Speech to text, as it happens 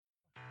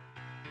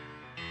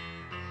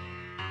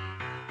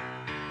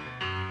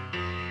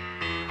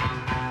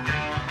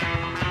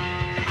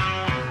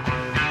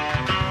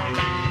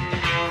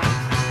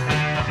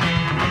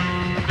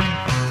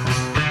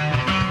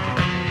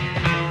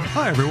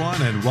Hi,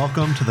 everyone, and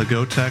welcome to the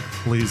Go Tech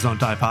Please Don't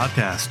Die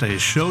podcast, a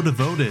show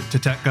devoted to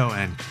tech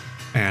going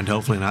and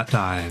hopefully not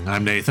dying.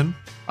 I'm Nathan.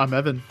 I'm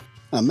Evan.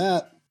 I'm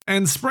Matt.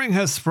 And spring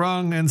has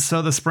sprung, and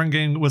so the spring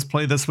game was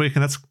played this week,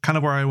 and that's kind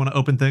of where I want to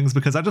open things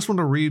because I just want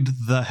to read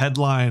the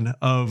headline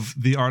of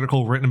the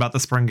article written about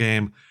the spring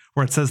game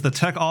where it says the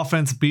Tech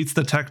offense beats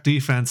the Tech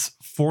defense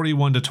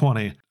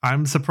 41-20.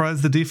 I'm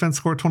surprised the defense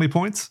scored 20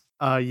 points.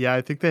 Yeah,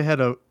 I think they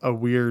had a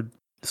weird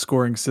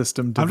scoring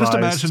system devised.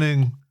 I'm just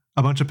imagining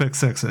a bunch of pick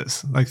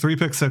sixes, like 3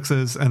 pick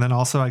sixes, and then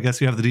also I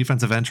guess you have the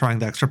defensive end trying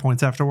the extra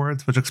points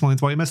afterwards, which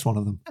explains why you missed one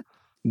of them.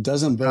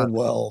 Doesn't bode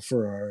well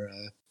for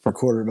our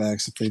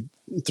quarterbacks if they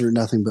threw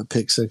nothing but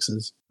pick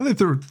sixes. And they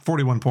threw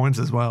 41 points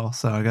as well,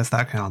 so I guess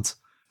that counts.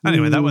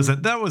 Anyway, that was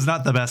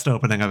not the best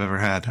opening I've ever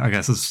had, I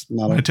guess is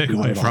my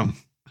takeaway from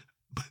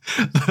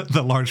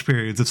the large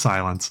periods of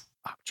silence.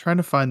 I'm trying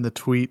to find the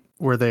tweet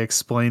where they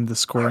explained the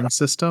scoring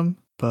system,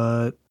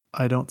 but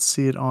I don't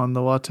see it on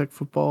the La Tech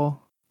football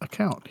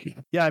account here.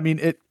 Yeah, I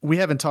mean, we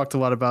haven't talked a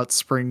lot about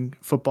spring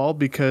football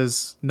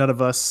because none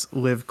of us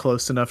live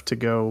close enough to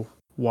go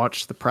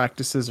watch the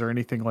practices or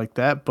anything like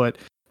that, but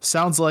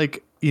sounds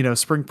like,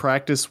 spring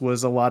practice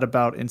was a lot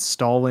about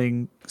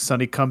installing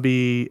Sonny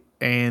Cumbie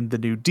and the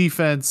new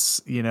defense,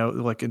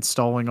 like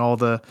installing all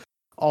the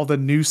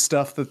new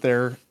stuff that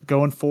they're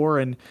going for.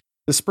 And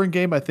the spring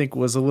game, I think,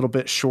 was a little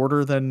bit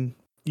shorter than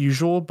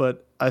usual,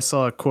 but I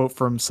saw a quote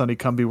from Sonny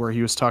Cumbie where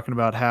he was talking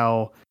about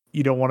how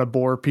you don't want to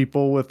bore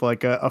people with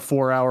like a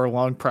 4-hour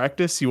long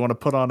practice. You want to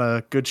put on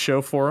a good show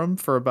for them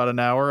for about an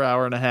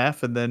hour and a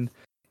half, and then,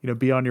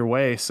 be on your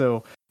way.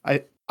 So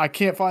I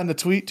can't find the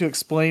tweet to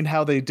explain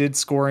how they did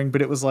scoring,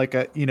 but it was like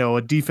a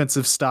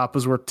defensive stop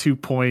was worth 2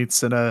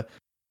 points and a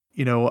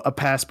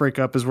pass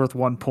breakup is worth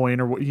 1 point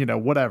or,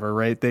 whatever,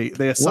 right? They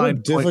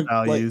assign point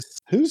values.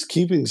 Like, who's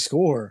keeping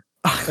score?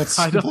 That's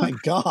my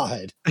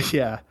God.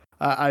 Yeah.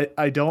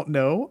 I don't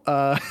know.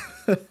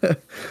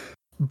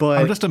 But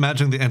I'm just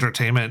imagining the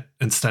entertainment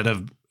instead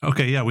of,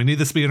 we need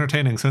this to be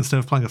entertaining. So instead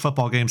of playing a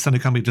football game, Sonny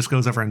Cumbie just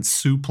goes over and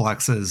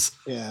suplexes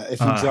if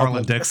you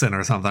Harlan Dixon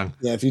or something.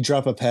 Yeah, if you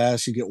drop a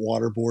pass, you get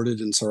waterboarded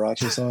in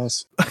sriracha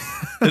sauce.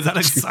 Is that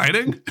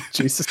exciting?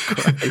 Jesus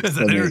Christ. Is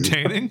that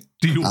entertaining?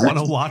 Do you want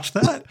to watch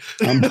that?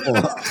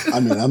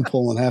 I'm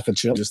pulling half a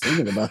chip just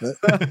thinking about it.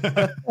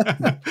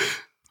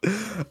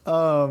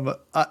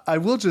 I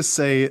will just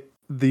say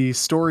the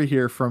story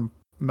here from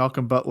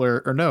Malcolm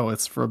Butler,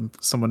 it's from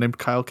someone named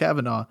Kyle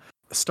Kavanaugh,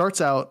 starts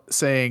out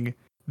saying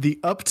the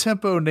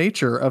up-tempo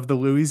nature of the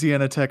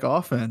Louisiana Tech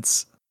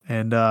offense.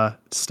 And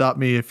stop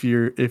me if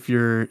you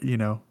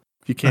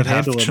can't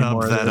handle it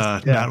anymore.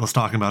 That Matt was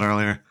talking about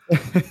earlier.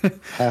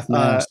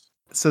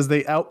 Says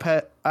they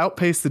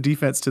outpaced the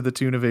defense to the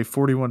tune of a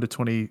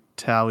 41-20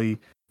 tally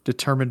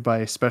determined by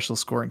a special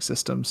scoring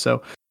system.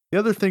 So the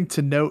other thing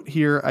to note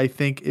here, I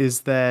think,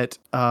 is that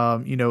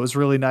it was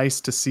really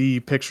nice to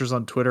see pictures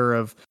on Twitter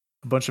of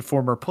a bunch of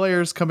former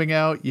players coming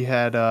out. You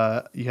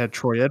had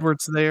Troy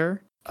Edwards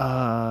there.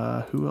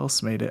 Who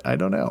else made it? I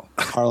don't know.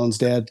 Harlan's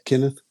dad,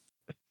 Kenneth.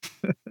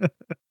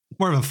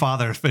 More of a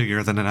father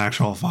figure than an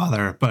actual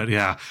father, but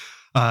yeah,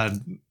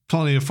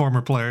 plenty of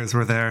former players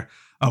were there.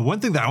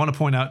 One thing that I want to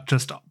point out,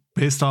 just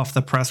based off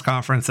the press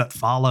conference that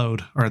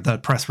followed, or the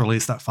press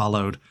release that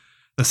followed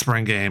the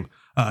spring game,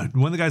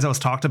 one of the guys that was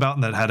talked about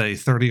and that had a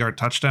 30-yard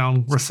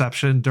touchdown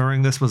reception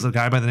during this was a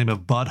guy by the name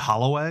of Bud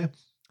Holloway,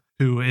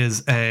 who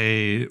is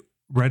a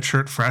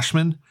redshirt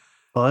freshman.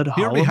 Bud Holloway?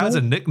 He already has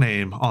a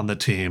nickname on the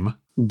team.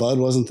 Bud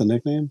wasn't the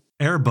nickname?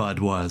 Air Bud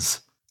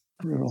was.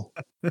 Brutal.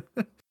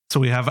 So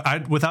we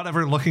have, without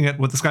ever looking at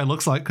what this guy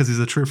looks like, because he's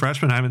a true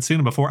freshman, I haven't seen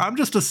him before. I'm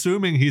just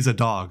assuming he's a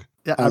dog.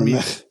 Yeah, I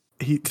mean,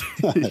 he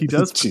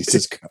does.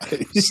 Jesus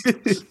Christ.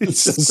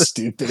 It's so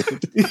stupid.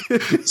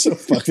 So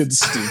fucking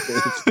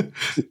stupid.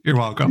 You're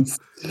welcome.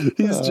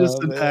 He's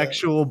just an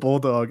actual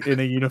bulldog in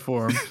a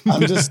uniform.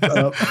 I'm just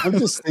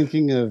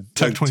thinking of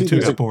Tech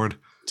 22 got bored.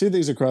 Two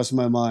things across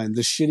my mind: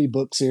 the shitty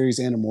book series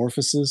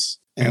Anamorphosis,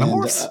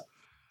 Animorphs,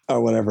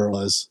 or whatever it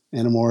was,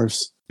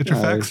 Animorphs. Get your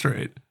facts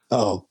straight.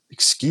 Oh,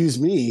 excuse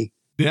me.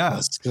 Yeah,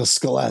 a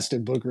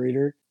scholastic book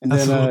reader. And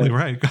absolutely then,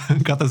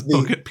 right. Got this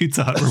book at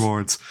Pizza Hut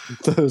rewards.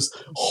 Those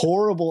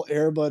horrible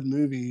Air Bud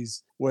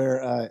movies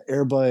where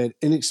Air Bud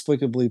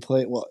inexplicably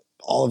played. Well,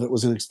 all of it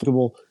was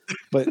inexplicable,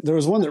 but there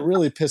was one that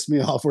really pissed me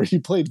off where he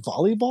played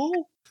volleyball,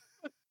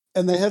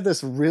 and they had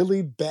this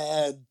really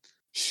bad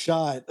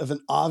shot of an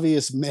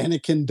obvious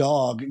mannequin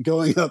dog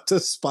going up to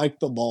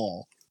spike the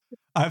ball.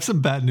 I have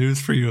some bad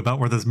news for you about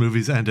where this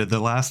movie's ended. The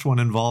last one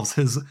involves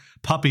his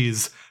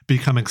puppies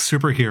becoming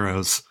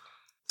superheroes.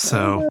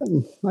 So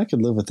I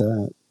could live with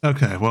that.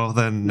 Okay, well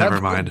then never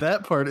mind.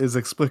 That part is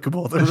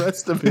explicable. The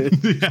rest of it,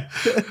 yeah.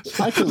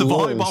 The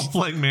volleyball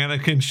playing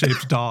mannequin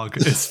shaped dog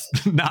is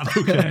not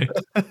okay.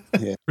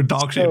 Yeah. Or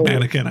dog shaped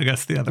mannequin, I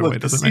guess the other way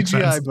doesn't make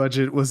sense. The CGI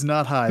budget was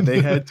not high. They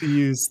had to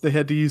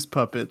use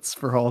puppets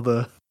for all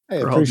the. I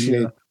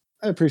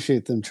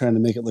appreciate them trying to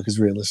make it look as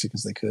realistic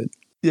as they could.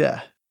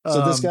 Yeah.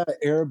 So this guy,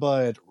 Air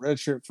Bud,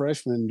 redshirt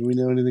freshman, do we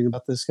know anything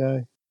about this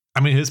guy? I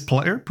mean, his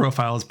player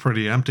profile is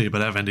pretty empty,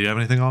 but Evan, do you have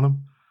anything on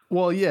him?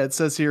 Well, yeah, it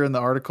says here in the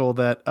article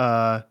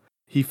that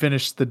he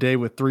finished the day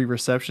with 3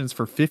 receptions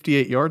for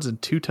 58 yards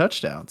and 2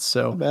 touchdowns.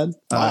 So, Not bad.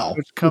 Wow.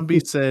 Coach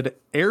Cumby said,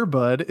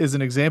 Airbud is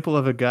an example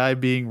of a guy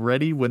being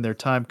ready when their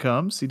time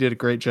comes. He did a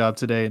great job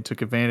today and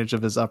took advantage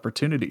of his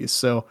opportunities.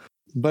 So,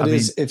 But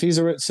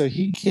so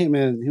he came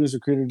in, he was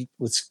recruited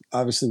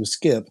obviously with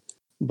Skip,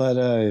 but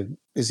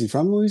is he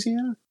from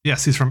Louisiana?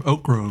 Yes, he's from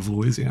Oak Grove,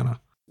 Louisiana.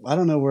 I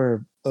don't know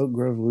where Oak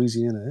Grove,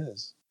 Louisiana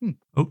is.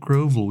 Oak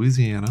Grove,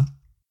 Louisiana.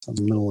 It's in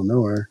the middle of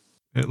nowhere.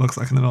 It looks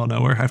like in the middle of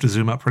nowhere. I have to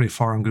zoom up pretty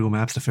far on Google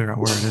Maps to figure out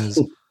where it is.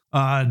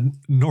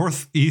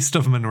 Northeast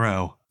of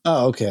Monroe.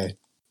 Oh, okay.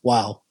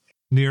 Wow.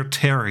 Near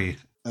Terry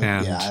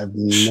and I've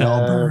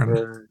Shelburne.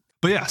 never...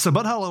 But yeah, so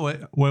Bud Holloway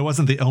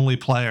wasn't the only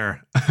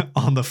player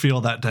on the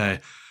field that day.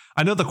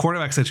 I know the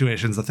quarterback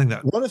situation is the thing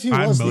that What if he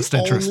I'm was most the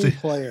interested. only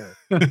player?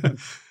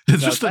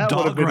 It's just a that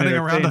would've dog been running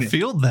around the entertaining.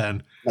 field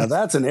then. Now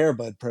that's an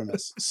Airbud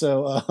premise.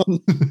 So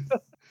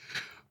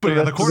But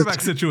yeah, the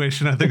quarterback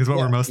situation, I think, is what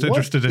we're most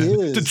interested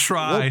in to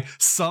try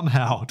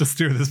somehow to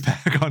steer this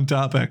back on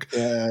topic.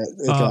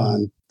 it's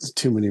gone. There's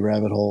too many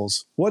rabbit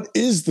holes. What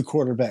is the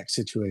quarterback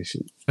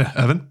situation?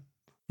 Evan?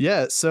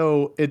 yeah,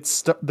 so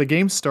the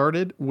game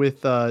started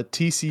with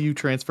TCU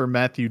transfer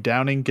Matthew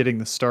Downing getting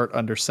the start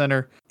under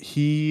center.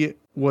 He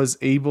was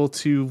able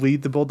to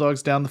lead the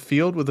Bulldogs down the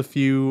field with a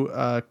few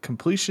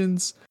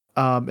completions,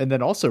 and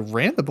then also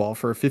ran the ball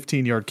for a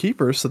 15-yard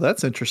keeper, so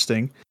that's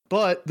interesting.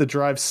 But the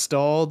drive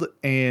stalled,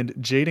 and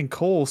Jaden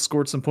Cole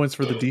scored some points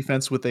for the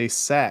defense with a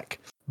sack.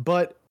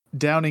 But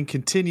Downing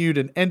continued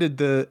and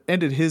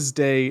ended his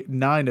day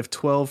 9 of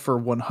 12 for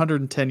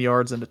 110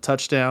 yards and a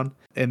touchdown,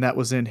 and that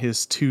was in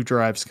his 2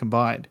 drives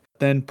combined.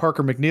 Then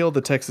Parker McNeil,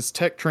 the Texas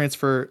Tech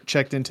transfer,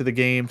 checked into the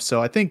game.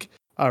 So I think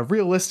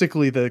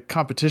realistically the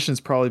competition is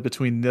probably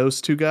between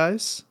those 2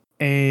 guys.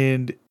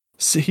 And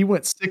so he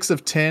went 6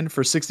 of 10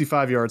 for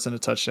 65 yards and a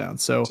touchdown.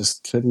 So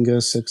Just couldn't go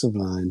 6 of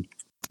 9.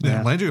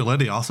 Yeah, Landry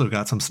Liddy also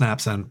got some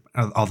snaps in,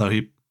 although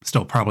he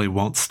still probably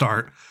won't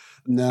start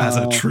as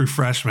a true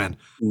freshman.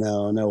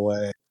 No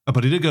way.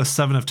 But he did go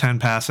 7 of 10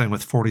 passing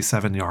with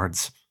 47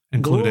 yards,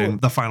 including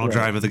the final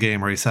drive of the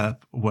game where he set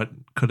what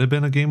could have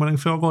been a game-winning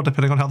field goal,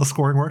 depending on how the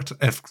scoring worked.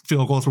 If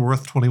field goals were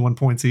worth 21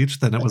 points each,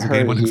 then it was a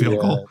game-winning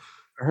field goal.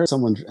 I heard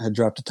someone had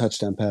dropped a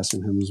touchdown pass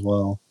from him as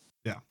well.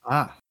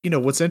 Yeah.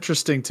 What's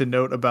interesting to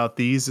note about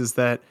these is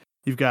that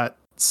you've got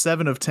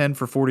 7 of 10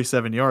 for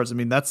 47 yards. I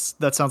mean, that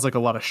sounds like a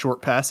lot of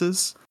short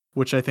passes,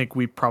 which I think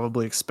we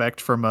probably expect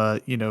from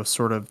a,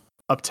 sort of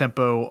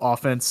up-tempo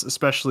offense,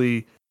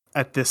 especially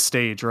at this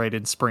stage, right,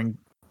 in spring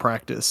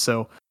practice.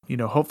 So,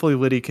 hopefully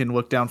Liddy can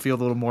look downfield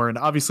a little more. And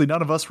obviously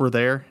none of us were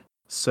there,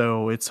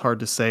 so it's hard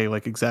to say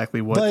like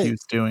exactly what he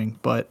was doing.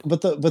 But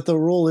the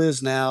rule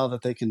is now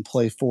that they can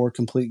play 4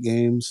 complete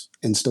games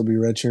and still be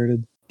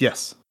redshirted.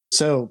 yes.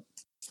 So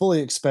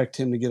fully expect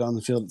him to get on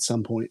the field at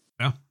some point.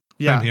 Yeah.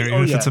 And here,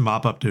 even if it's a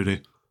mop-up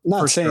duty.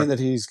 Not saying that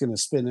he's going to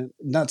spin it.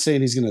 Not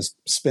saying he's going to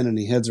spin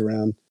any heads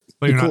around.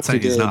 But you're not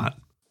saying he's not.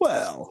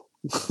 Well,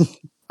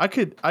 I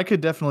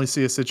could definitely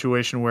see a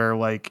situation where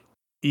like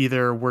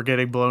either we're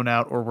getting blown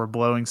out or we're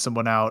blowing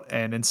someone out,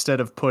 and instead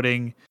of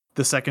putting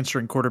the second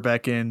string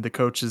quarterback in, the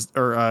Coach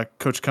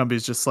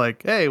Cumby's just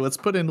like, hey, let's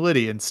put in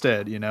Liddy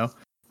instead, And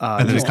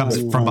then he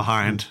comes from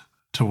behind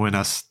to win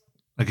us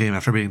a game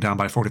after being down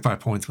by 45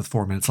 points with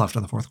 4 minutes left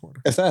in the fourth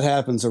quarter. If that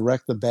happens,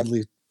 erect the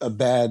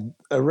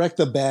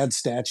bad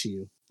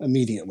statue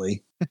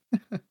immediately.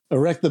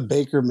 Erect the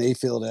Baker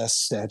Mayfield-esque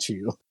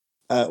statue.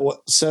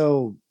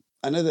 So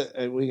I know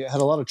that we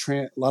had a lot of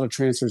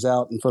transfers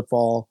out in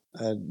football,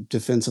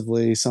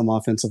 defensively, some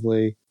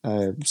offensively.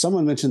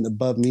 Someone mentioned that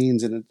Bub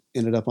Means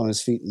ended up on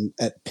his feet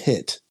at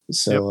Pitt.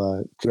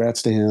 So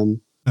congrats to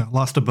him.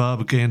 Lost a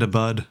Bub, gained a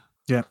Bud.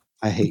 Yeah.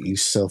 I hate you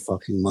so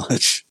fucking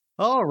much.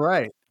 All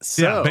right.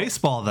 So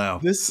baseball though.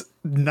 This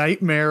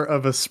nightmare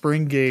of a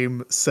spring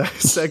game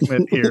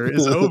segment here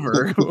is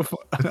over.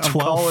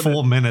 12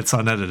 full minutes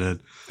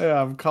unedited.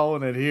 Yeah, I'm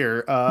calling it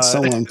here.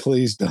 Someone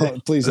please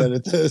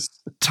edit this.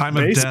 Time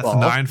of death,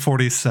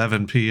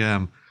 9:47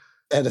 p.m.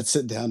 Edits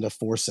it down to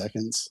 4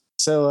 seconds.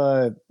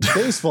 So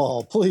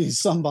baseball, please,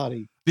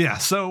 somebody. Yeah,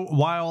 so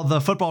while the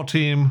football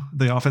team,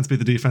 the offense beat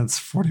the defense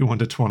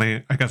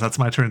 41-20, I guess that's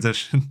my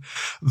transition.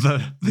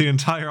 The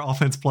entire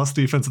offense plus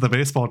defense of the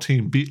baseball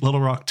team beat Little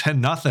Rock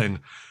 10-0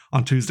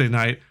 on Tuesday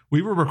night.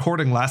 We were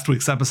recording last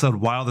week's episode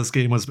while this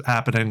game was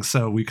happening,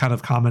 so we kind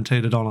of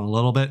commentated on it a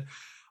little bit.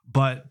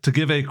 But to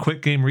give a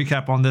quick game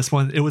recap on this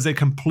one, it was a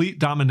complete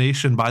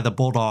domination by the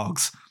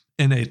Bulldogs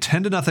in a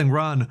 10-0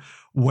 run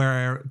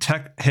where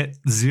Tech hit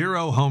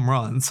 0 home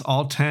runs.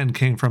 All 10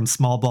 came from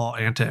small ball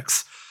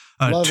antics.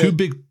 Two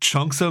big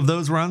chunks of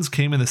those runs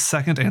came in the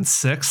second and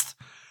sixth,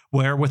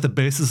 where with the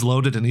bases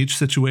loaded in each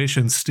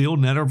situation, Steele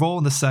Netterville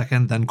in the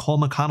second, then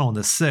Cole McConnell in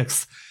the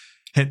sixth,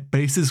 hit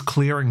bases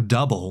clearing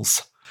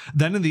doubles.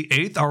 Then in the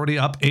eighth, already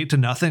up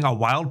 8-0, a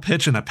wild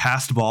pitch and a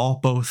passed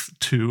ball, both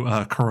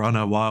to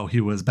Corona while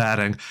he was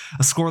batting,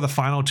 score the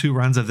final 2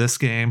 runs of this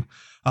game.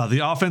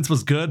 The offense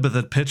was good, but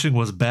the pitching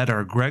was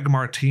better. Greg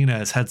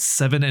Martinez had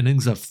 7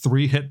 innings of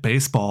 3-hit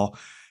baseball.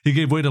 He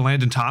gave way to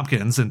Landon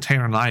Tompkins and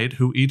Tanner Knight,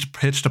 who each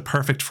pitched a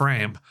perfect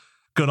frame.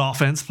 Good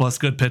offense plus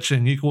good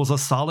pitching equals a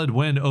solid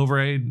win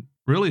over a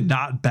really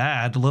not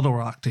bad Little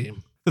Rock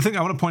team. The thing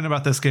I want to point out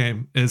about this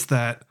game is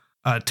that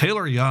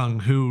Taylor Young,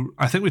 who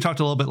I think we talked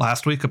a little bit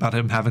last week about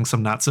him having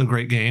some not so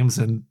great games,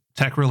 and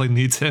Tech really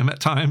needs him at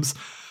times.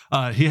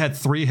 He had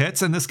 3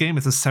 hits in this game.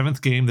 It's the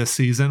 7th game this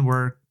season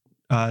where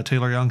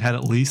Taylor Young had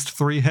at least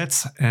 3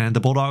 hits, and the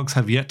Bulldogs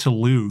have yet to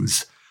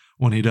lose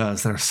when he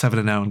does. They're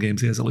 7-0 in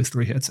games he has at least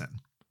 3 hits in.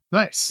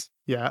 Nice.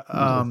 Yeah.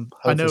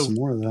 I know some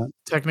more of that.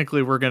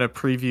 Technically we're going to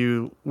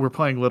preview, we're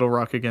playing Little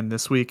Rock again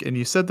this week, and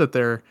you said that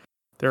they're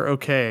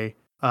okay.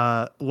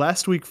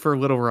 Last week for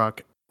Little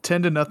Rock,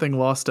 10-0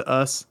 loss to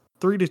us,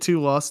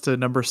 3-2 loss to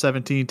number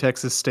 17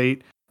 Texas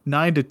State,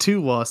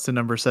 9-2 loss to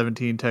number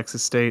 17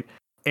 Texas State,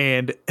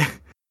 and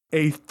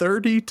a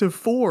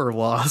 30-4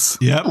 loss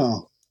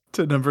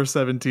to number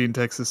 17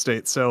 Texas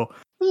State. So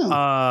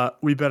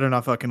we better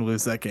not fucking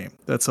lose that game.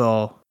 That's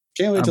all.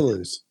 Can't wait to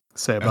lose.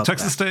 Say about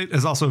Texas that. State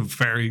is also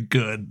very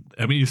good.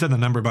 I mean, you said the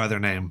number by their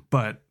name,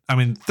 but I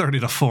mean,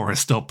 30-4 is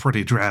still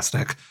pretty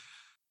drastic.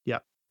 Yeah.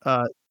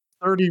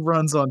 30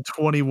 runs on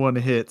 21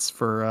 hits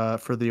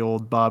for the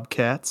old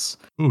Bobcats.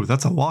 Ooh,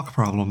 that's a walk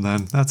problem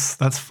then.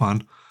 That's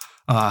fun.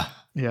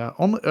 Yeah,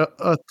 only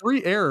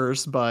 3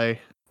 errors by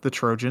the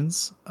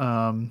Trojans,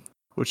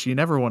 which you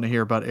never want to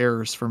hear about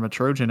errors from a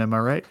Trojan, am I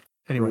right?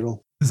 Anyway.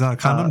 Brutal. Is that a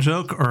condom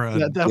joke or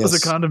a that was a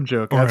condom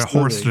joke. or absolutely.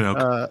 a horse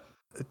joke?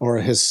 Or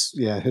a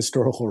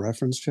historical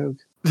reference joke?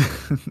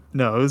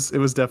 No, it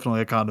was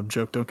definitely a condom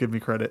joke. Don't give me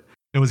credit.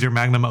 It was your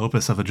magnum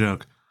opus of a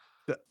joke.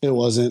 It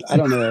wasn't. I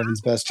don't know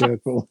Evan's best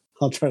joke, but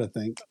I'll try to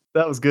think.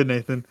 That was good,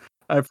 Nathan.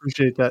 I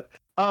appreciate that.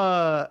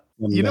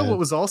 You know what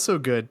was also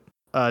good?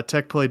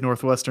 Tech played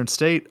Northwestern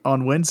State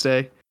on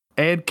Wednesday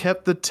and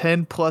kept the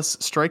 10-plus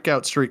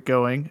strikeout streak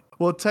going.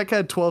 Well, Tech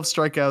had 12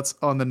 strikeouts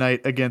on the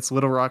night against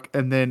Little Rock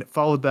and then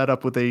followed that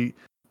up with a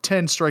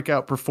 10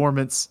 strikeout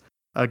performance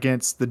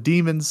against the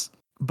Demons.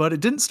 But it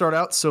didn't start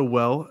out so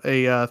well.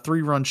 A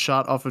 3-run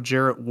shot off of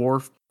Jarrett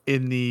Wharf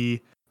in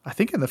the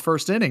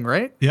first inning,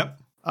 right? Yep.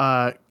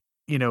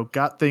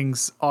 Got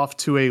things off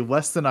to a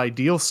less than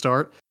ideal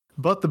start.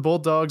 But the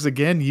Bulldogs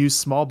again used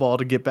small ball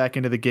to get back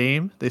into the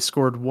game. They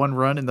scored 1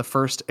 run in the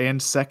first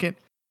and second,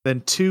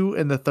 then 2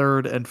 in the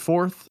third and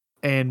fourth.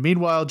 And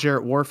meanwhile,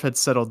 Jarrett Wharf had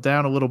settled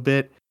down a little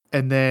bit.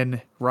 And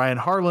then Ryan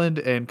Harland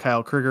and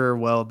Kyle Krieger,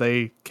 well,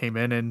 they came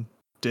in and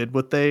did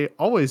what they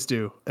always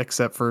do,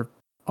 except for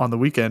on the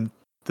weekend,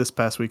 this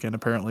past weekend,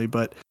 apparently.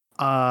 But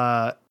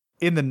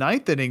in the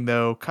 9th inning,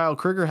 though, Kyle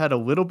Krieger had a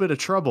little bit of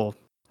trouble.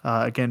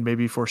 Again,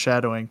 maybe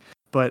foreshadowing.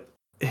 But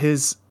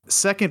his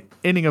second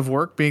inning of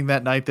work being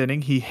that 9th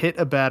inning, he hit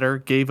a batter,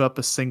 gave up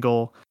a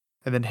single,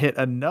 and then hit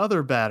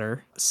another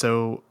batter.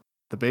 So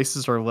the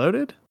bases are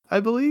loaded, I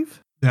believe.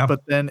 Yeah.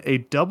 But then a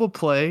double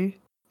play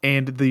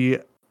and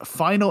the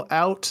final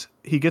out,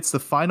 he gets the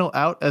final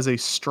out as a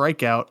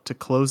strikeout to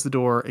close the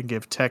door and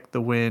give Tech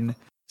the win.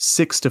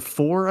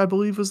 6-4, I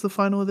believe, was the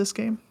final of this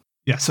game.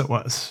 Yes, it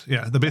was.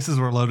 Yeah, the bases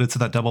were loaded, so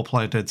that double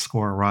play did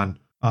score a run.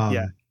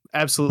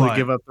 Absolutely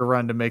give up the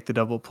run to make the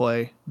double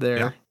play there.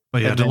 Yeah.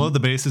 But yeah, to load the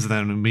bases and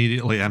then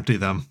immediately empty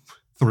them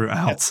through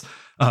outs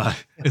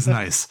is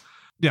nice.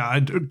 Yeah,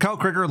 Kyle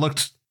Krieger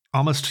looked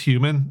almost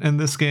human in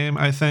this game,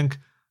 I think.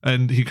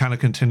 And he kind of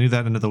continued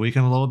that into the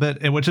weekend a little bit,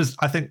 and which is,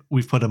 I think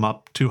we've put him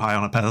up too high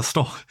on a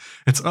pedestal.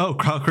 It's,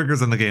 Kyle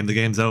Krieger's in the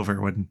game's over,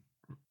 when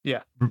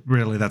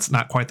really that's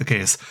not quite the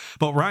case.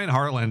 But Ryan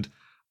Harland,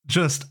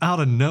 just out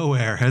of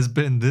nowhere, has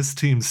been this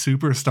team's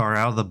superstar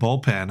out of the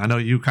bullpen. I know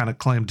you kind of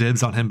claim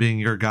dibs on him being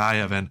your guy,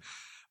 Evan,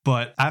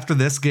 but after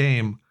this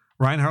game,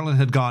 Ryan Harland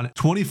had gone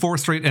 24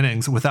 straight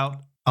innings without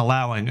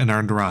allowing an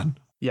earned run.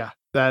 Yeah,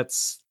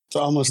 that's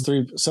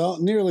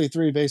nearly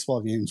 3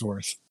 baseball games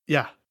worth.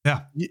 Yeah.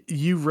 Yeah.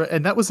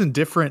 And that was in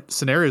different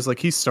scenarios. Like,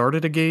 he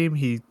started a game,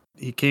 he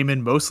came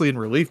in mostly in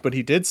relief, but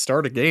he did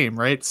start a game,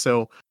 right?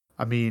 So,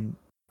 I mean,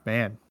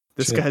 man,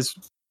 this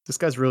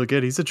guy's really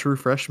good. He's a true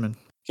freshman.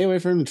 Can't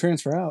wait for him to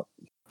transfer out.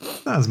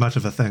 Not as much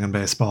of a thing in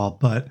baseball,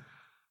 but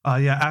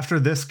after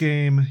this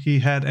game, he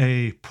had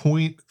a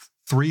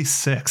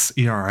 .36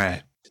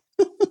 ERA.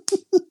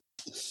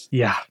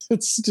 Yeah.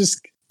 It's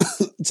just,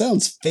 it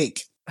sounds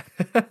fake.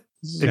 It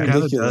kind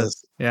of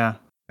does. Yeah.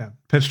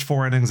 Pitched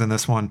 4 innings in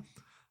this one.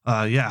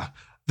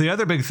 The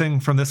other big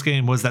thing from this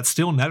game was that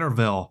Steele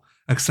Netterville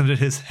extended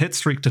his hit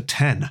streak to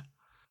 10.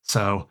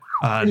 So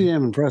pretty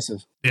damn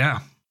impressive. Yeah.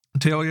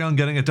 Taylor Young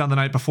getting it done the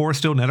night before.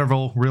 Steele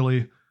Netterville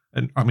really,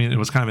 and I mean, it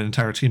was kind of an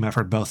entire team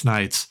effort both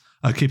nights,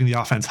 keeping the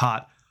offense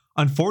hot.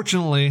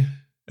 Unfortunately,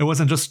 it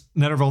wasn't just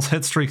Netterville's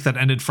hit streak that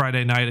ended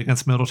Friday night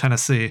against Middle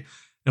Tennessee.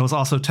 It was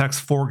also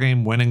Tech's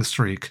 4-game winning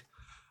streak.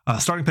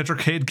 Starting pitcher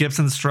Cade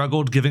Gibson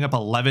struggled, giving up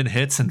 11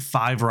 hits and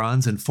 5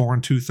 runs in 4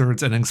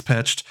 2/3 innings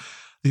pitched.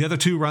 The other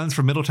 2 runs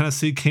from Middle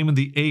Tennessee came in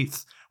the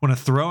 8th when a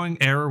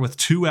throwing error with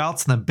 2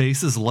 outs and the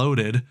bases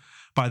loaded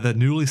by the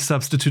newly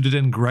substituted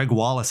in Greg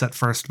Wallace at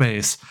first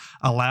base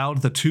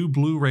allowed the 2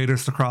 Blue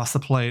Raiders to cross the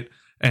plate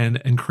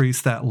and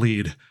increase that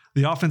lead.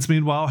 The offense,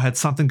 meanwhile, had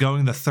something going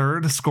in the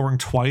third, scoring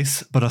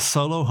twice, but a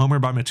solo homer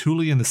by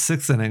Matuli in the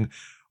 6th inning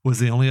was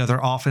the only other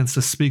offense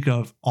to speak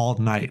of all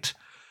night.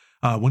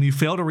 When you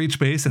fail to reach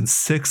base in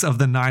 6 of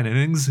the 9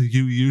 innings,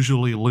 you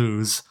usually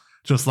lose,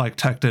 just like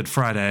Tech did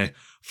Friday,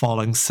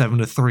 falling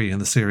 7-3 in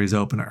the series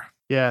opener.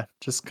 Yeah,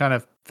 just kind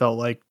of felt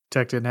like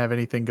Tech didn't have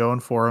anything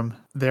going for him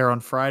there on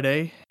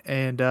Friday.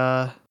 And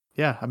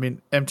yeah, I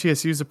mean,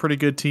 MTSU is a pretty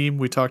good team.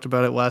 We talked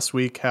about it last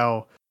week,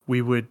 how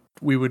we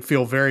would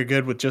feel very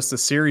good with just a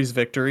series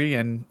victory,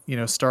 and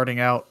starting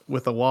out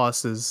with a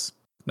loss is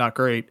not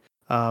great.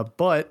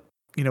 But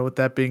with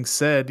that being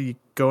said, you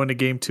go into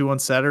game 2 on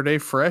Saturday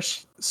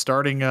fresh,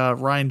 starting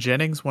Ryan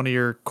Jennings, one of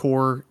your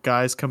core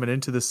guys coming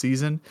into the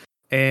season,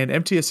 and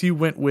MTSU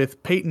went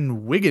with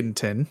Peyton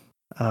Wigginton,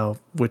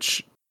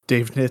 which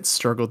Dave Nitz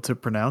struggled to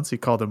pronounce. He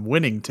called him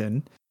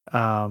Winnington.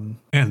 And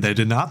they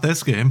did not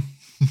this game.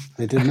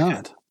 They did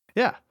not.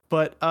 Yeah,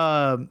 but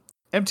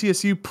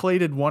MTSU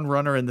plated 1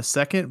 runner in the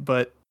second,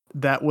 but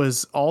that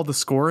was all the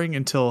scoring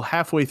until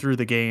halfway through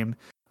the game,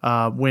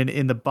 when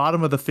in the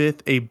bottom of the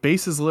 5th, a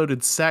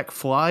bases-loaded sac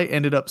fly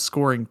ended up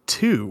scoring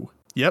 2.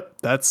 Yep,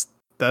 that's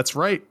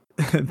right.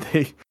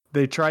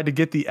 They tried to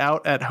get the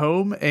out at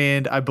home,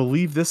 and I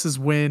believe this is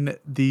when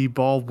the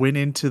ball went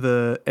into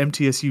the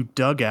MTSU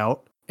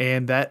dugout,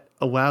 and that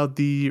allowed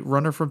the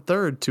runner from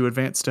third to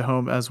advance to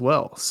home as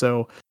well.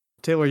 So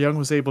Taylor Young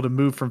was able to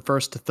move from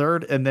first to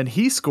third, and then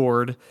he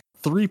scored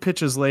 3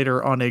 pitches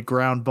later on a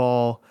ground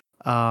ball.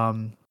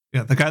 Yeah,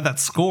 the guy that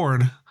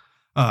scored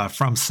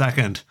from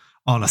second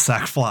on a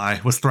sac fly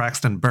was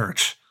Thraxton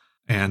Birch,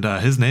 and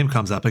his name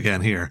comes up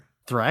again here.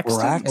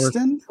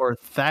 Thraxton? Or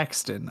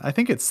Thaxton. I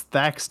think it's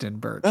Thaxton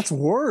Birch. That's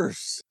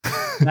worse.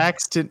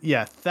 Thaxton,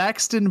 yeah,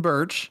 Thaxton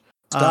Birch.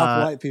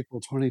 Stop white people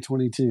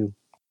 2022.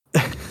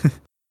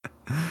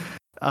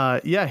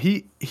 Yeah,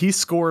 he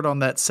scored on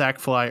that sac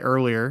fly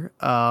earlier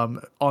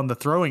on the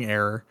throwing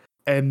error,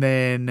 and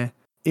then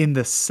in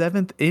the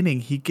 7th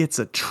inning he gets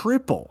a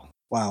triple.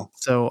 Wow.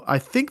 So I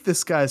think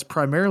this guy's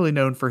primarily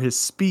known for his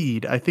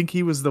speed. I think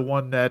he was the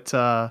one that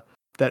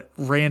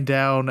ran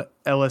down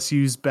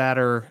LSU's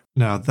batter.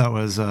 No, that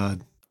was that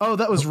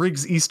was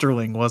Riggs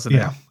Easterling, wasn't it?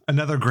 Yeah,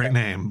 another great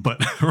name,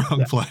 but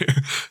wrong player.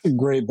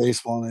 Great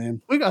baseball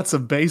name. We got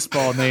some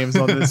baseball names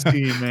on this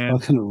team, man.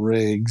 Fucking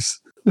Riggs.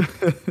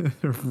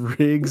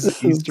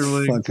 Riggs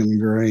Easterling. Fucking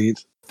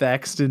great.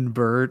 Thaxton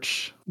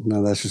Birch.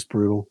 No, that's just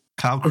brutal.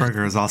 Kyle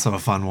Krieger is also a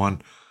fun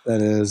one.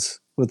 That is,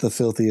 with the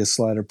filthiest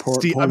slider.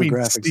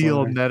 Pornographic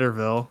Steele slider.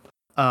 Netterville.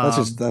 That's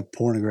just that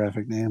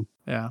pornographic name.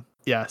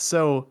 Yeah.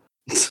 So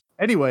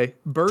anyway,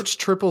 Birch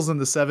triples in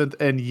the 7th,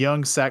 and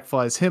Young sac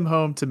flies him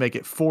home to make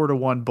it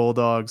 4-1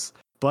 Bulldogs.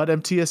 But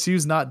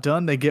MTSU's not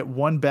done. They get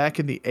 1 back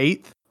in the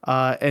 8th.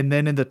 And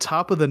then in the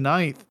top of the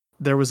 9th,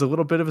 there was a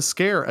little bit of a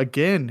scare.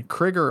 Again,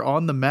 Krieger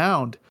on the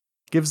mound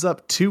gives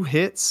up 2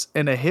 hits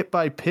and a hit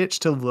by pitch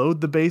to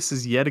load the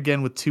bases yet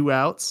again with 2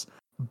 outs.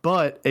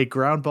 But a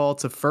ground ball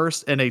to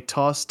first and a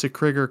toss to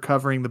Krieger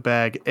covering the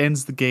bag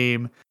ends the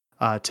game.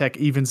 Tech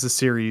evens the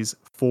series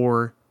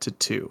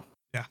 4-2.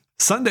 Yeah.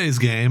 Sunday's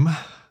game,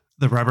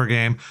 the rubber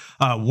game,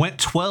 went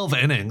 12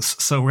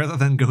 innings. So rather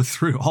than go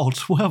through all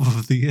 12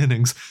 of the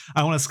innings,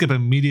 I want to skip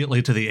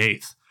immediately to the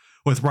 8th.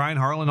 With Ryan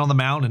Harlan on the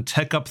mound and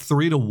Tech up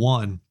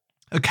 3-1.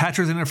 A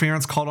catcher's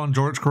interference called on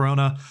George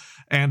Corona,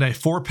 and a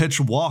 4-pitch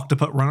walk to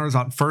put runners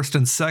on first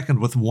and second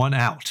with 1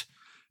 out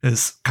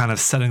is kind of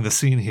setting the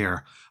scene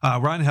here.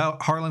 Ryan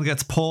Harlan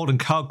gets pulled, and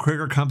Kyle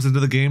Krieger comes into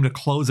the game to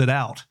close it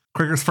out.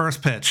 Krieger's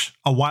first pitch,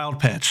 a wild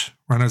pitch.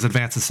 Runners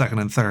advance to second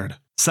and third.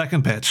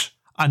 Second pitch,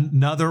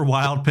 another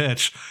wild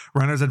pitch.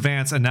 Runners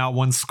advance, and now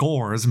 1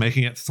 scores,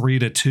 making it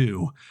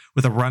 3-2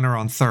 with a runner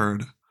on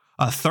third.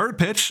 A third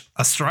pitch,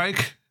 a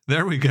strike.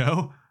 There we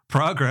go.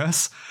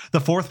 Progress. The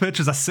 4th pitch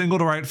is a single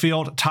to right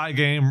field. Tie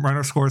game.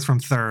 Runner scores from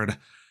third.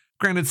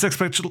 Granted,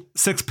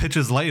 6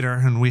 pitches later,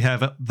 and we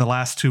have the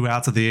last 2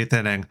 outs of the 8th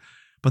inning.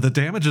 But the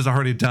damage is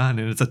already done,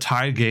 and it's a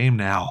tied game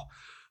now.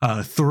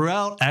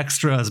 Throughout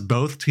extras,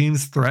 both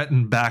teams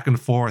threaten back and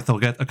forth. They'll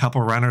get a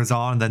couple runners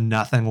on, then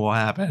nothing will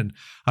happen.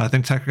 I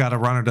think Tech got a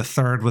runner to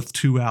third with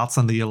 2 outs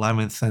on the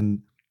 11th,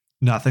 and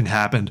nothing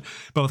happened.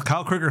 But with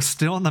Kyle Krieger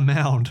still on the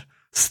mound,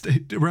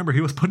 remember,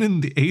 he was put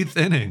in the 8th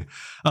inning.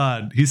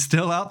 He's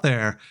still out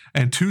there,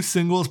 and 2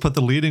 singles put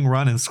the leading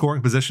run in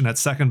scoring position at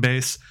second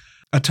base.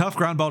 A tough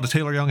ground ball to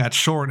Taylor Young at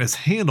short is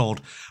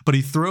handled, but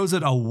he throws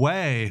it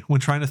away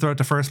when trying to throw it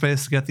to first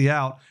base to get the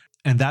out,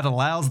 and that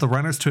allows the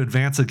runners to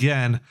advance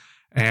again,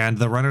 and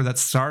the runner that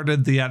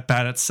started the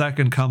at-bat at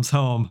second comes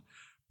home,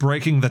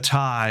 breaking the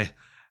tie,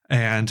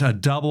 and a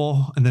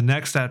double in the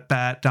next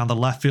at-bat down the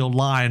left field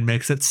line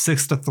makes it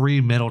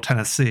 6-3 Middle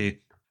Tennessee.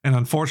 And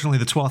unfortunately,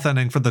 the 12th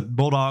inning for the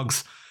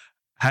Bulldogs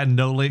had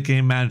no late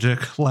game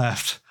magic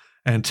left,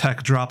 and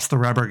Tech drops the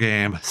rubber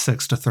game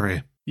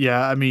 6-3.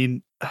 Yeah, I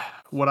mean,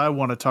 what I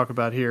want to talk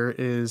about here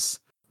is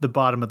the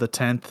bottom of the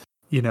 10th.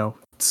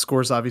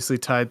 Scores obviously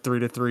tied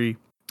 3-3,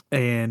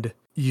 and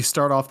you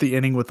start off the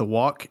inning with a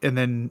walk,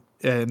 and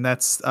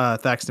that's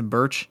Thaxton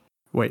Birch.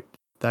 Wait,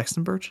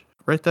 Thaxton Birch?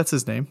 Right? That's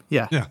his name.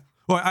 Yeah.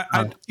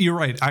 Well, you're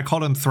right. I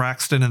called him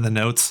Thraxton in the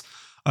notes,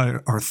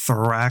 or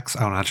Thrax.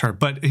 I'm not sure,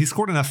 but he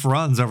scored enough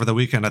runs over the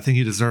weekend. I think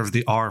he deserves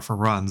the R for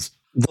runs.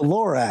 The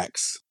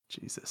Lorax.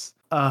 Jesus.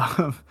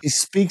 He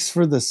speaks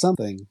for the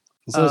something.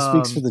 So he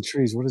speaks for the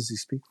trees. What does he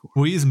speak for?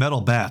 We use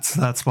metal bats.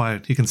 That's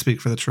why he can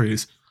speak for the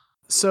trees.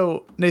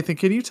 So, Nathan,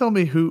 can you tell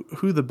me who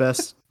the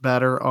best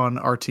batter on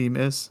our team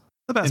is?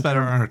 The best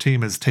batter on our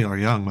team is Taylor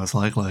Young, most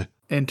likely.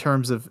 In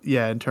terms of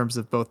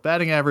both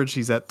batting average,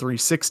 he's at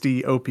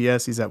 360.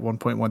 OPS, he's at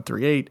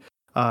 1.138.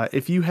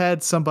 If you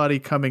had somebody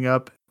coming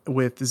up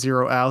with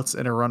 0 outs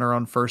and a runner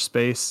on first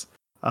base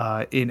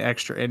in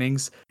extra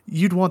innings,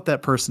 you'd want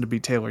that person to be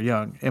Taylor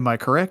Young. Am I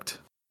correct?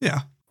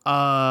 Yeah.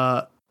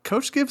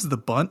 Coach gives the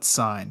bunt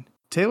sign.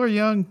 Taylor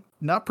Young,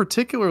 not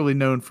particularly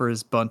known for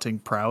his bunting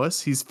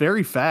prowess. He's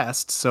very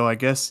fast, so I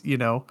guess,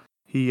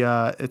 he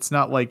it's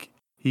not like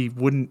he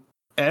wouldn't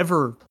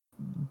ever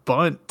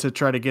bunt to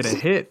try to get a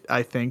hit,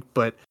 I think,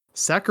 but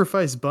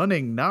sacrifice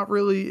bunting, not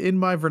really in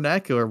my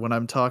vernacular when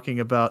I'm talking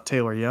about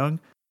Taylor Young.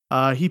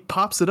 He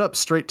pops it up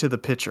straight to the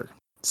pitcher.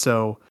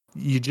 So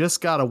you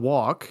just got to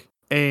walk.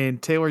 And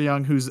Taylor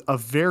Young, who's a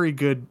very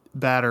good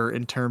batter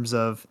in terms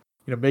of,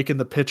 making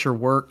the pitcher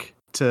work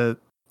to,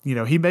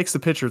 he makes the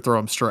pitcher throw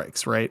him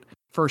strikes, right?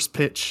 First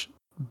pitch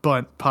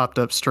bunt popped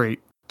up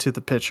straight to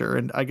the pitcher.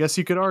 And I guess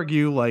you could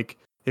argue, like,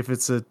 if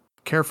it's a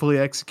carefully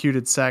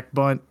executed sac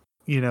bunt,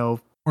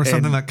 or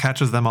something that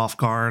catches them off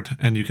guard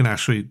and you can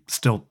actually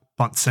still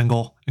bunt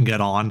single and get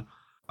on.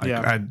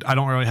 I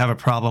don't really have a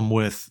problem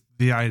with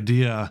the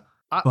idea,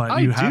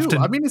 but you have to.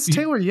 I mean, it's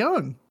Taylor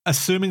Young.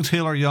 Assuming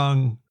Taylor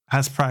Young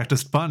has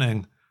practiced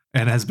bunting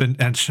and has been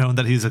and shown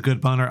that he's a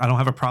good bunter, I don't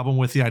have a problem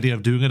with the idea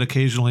of doing it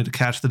occasionally to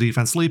catch the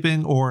defense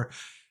sleeping, or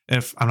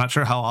if I'm not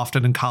sure how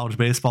often in college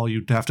baseball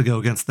you'd have to go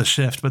against the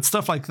shift, but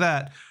stuff like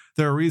that.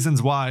 There are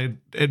reasons why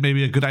it may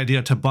be a good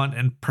idea to bunt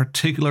in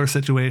particular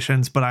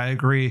situations, but I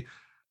agree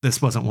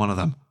this wasn't one of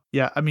them.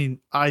 Yeah, I mean,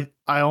 I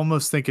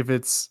almost think if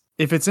it's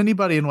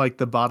anybody in like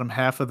the bottom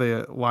half of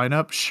the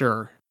lineup,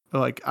 sure.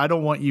 Like, I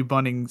don't want you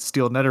bunting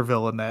Steele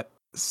Netterville in that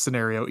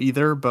scenario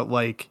either, but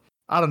like,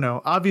 I don't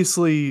know.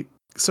 Obviously,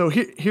 so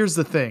here's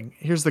the thing.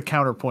 Here's the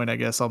counterpoint, I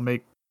guess I'll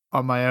make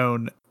on my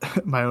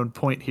own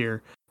point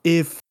here.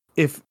 If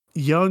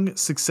Young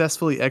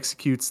successfully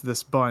executes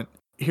this bunt,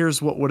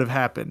 here's what would have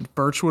happened.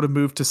 Birch would have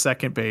moved to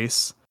second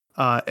base,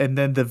 and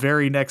then the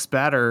very next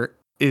batter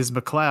is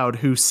McLeod,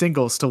 who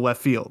singles to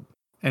left field.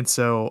 And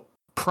so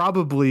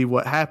probably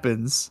what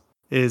happens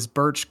is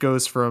Birch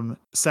goes from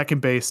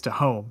second base to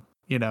home,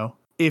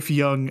 if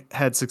Young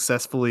had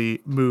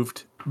successfully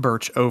moved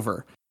Birch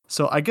over.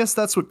 So I guess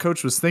that's what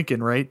coach was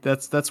thinking, right?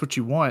 That's what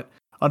you want.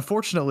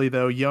 Unfortunately,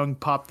 though, Young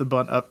popped the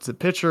bunt up to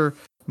pitcher,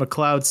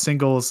 McLeod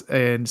singles,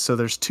 and so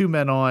there's 2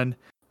 men on,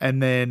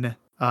 and then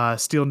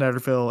Steele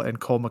Netterville and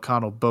Cole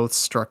McConnell both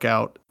struck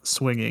out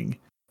swinging.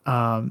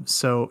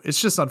 So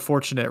it's just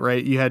unfortunate,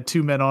 right? You had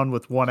 2 men on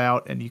with 1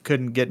 out and you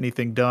couldn't get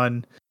anything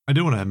done. I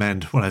do want to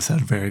amend what I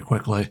said very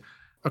quickly.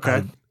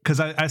 Okay. Because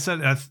I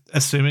said,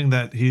 assuming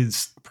that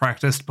he's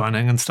practiced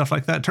bunting and stuff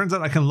like that, it turns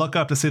out I can look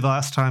up to see the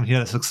last time he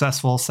had a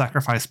successful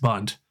sacrifice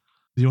bunt.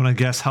 Do you want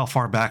to guess how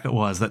far back it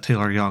was that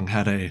Taylor Young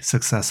had a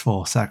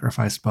successful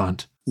sacrifice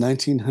bunt?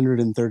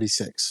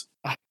 1936.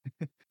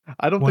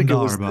 I don't think it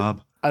was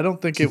Bob. I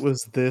don't think it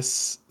was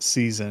this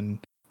season.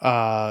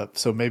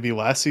 So maybe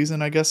last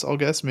season, I'll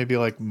guess maybe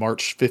like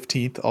March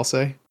 15th, I'll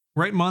say.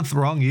 Right month,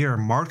 wrong year.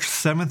 March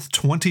 7th,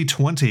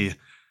 2020.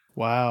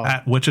 Wow.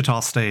 At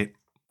Wichita State.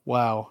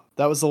 Wow.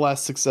 That was the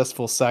last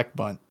successful sack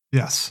bunt.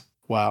 Yes.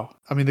 Wow.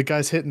 I mean, the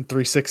guy's hitting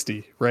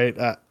 360, right?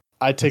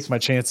 I take my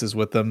chances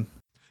with them.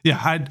 Yeah,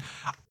 I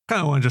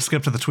kind of want to just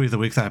skip to the tweet of the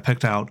week that I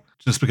picked out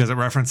just because it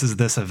references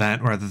this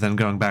event rather than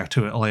going back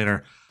to it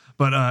later.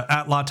 But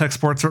at Latex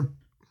Sports,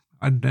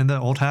 I'm in the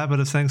old habit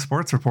of saying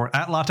sports report,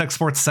 at Latex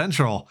Sports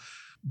Central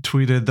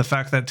tweeted the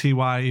fact that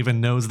TY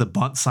even knows the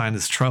bunt sign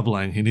is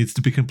troubling. He needs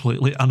to be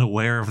completely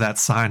unaware of that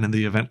sign in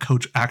the event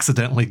coach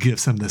accidentally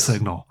gives him the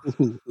signal.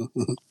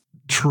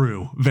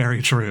 True.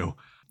 Very true.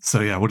 So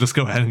yeah, we'll just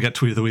go ahead and get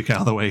tweet of the week out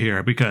of the way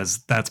here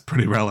because that's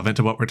pretty relevant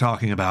to what we're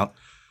talking about.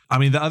 I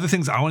mean, the other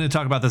things I wanted to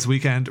talk about this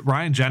weekend,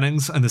 Ryan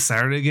Jennings in the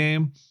Saturday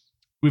game,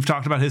 we've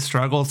talked about his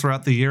struggle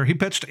throughout the year. He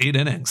pitched 8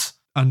 innings,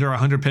 under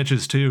 100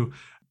 pitches too.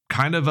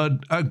 Kind of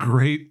a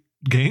great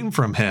game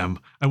from him.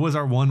 It was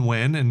our one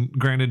win, and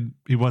granted,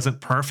 he wasn't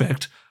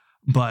perfect,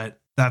 but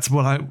that's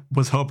what I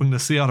was hoping to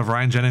see out of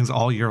Ryan Jennings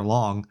all year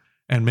long.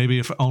 And maybe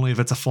if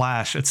it's a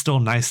flash, it's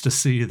still nice to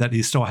see that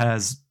he still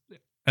has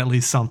at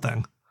least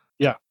something.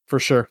 Yeah, for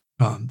sure.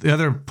 The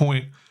other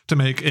point to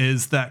make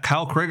is that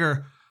Kyle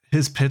Krieger,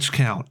 his pitch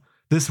count,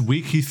 this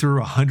week he threw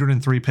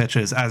 103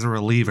 pitches as a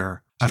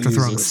reliever after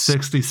throwing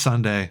 60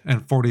 Sunday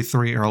and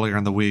 43 earlier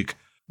in the week.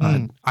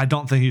 I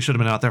don't think he should have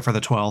been out there for the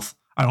 12th.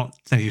 I don't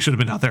think he should have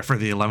been out there for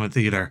the 11th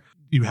either.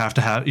 You have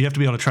to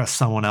be able to trust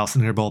someone else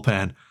in your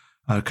bullpen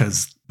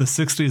because the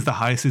 60 is the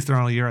highest he's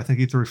thrown all year. I think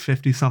he threw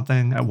 50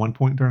 something at one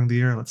point during the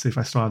year. Let's see if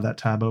I still have that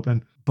tab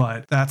open.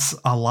 But that's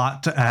a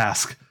lot to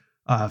ask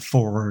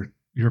for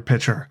your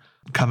pitcher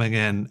coming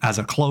in as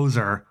a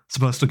closer,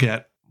 supposed to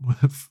get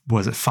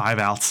was it 5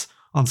 outs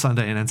on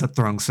Sunday and ends up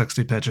throwing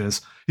 60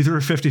 pitches. He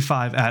threw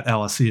 55 at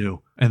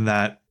LSU in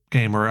that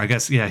game, where I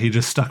guess, he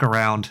just stuck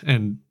around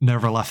and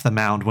never left the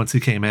mound once he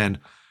came in,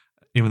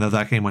 even though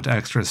that game went to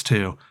extras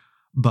too.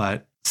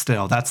 But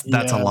still, that's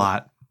a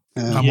lot.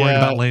 I'm worried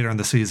about later in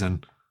the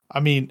season. I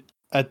mean,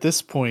 at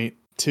this point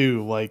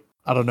too, like,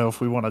 I don't know if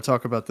we want to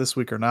talk about this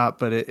week or not,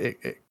 but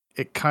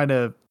it kind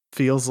of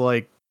feels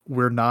like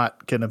we're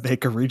not going to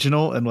make a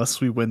regional unless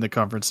we win the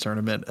conference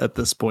tournament at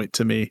this point,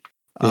 to me.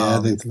 Yeah,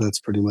 I think that's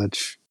pretty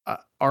much.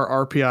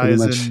 Our RPI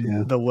is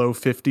in the low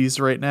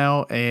 50s right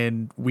now,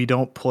 and we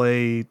don't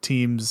play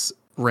teams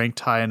ranked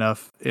high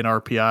enough in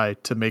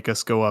RPI to make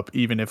us go up,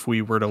 even if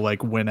we were to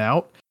like win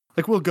out.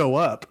 Like, we'll go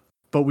up,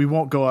 but we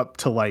won't go up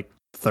to like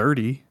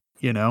 30,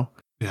 Yeah.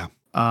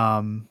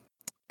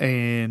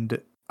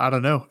 And I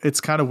don't know.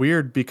 It's kind of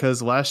weird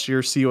because last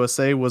year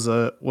CUSA was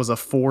a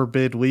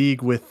 4-bid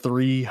league with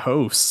 3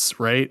 hosts,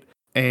 right?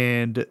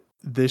 And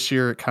this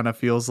year it kind of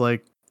feels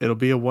like it'll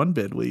be a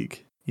 1-bid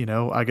league.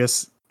 I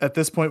guess at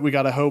this point we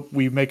got to hope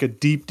we make a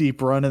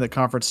deep run in the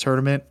conference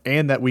tournament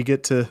and that we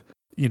get to,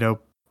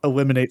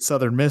 eliminate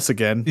Southern Miss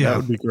again. Yeah. That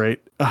would be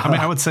great. I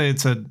mean, I would say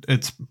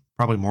it's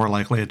probably more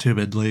likely a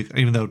 2-bid league,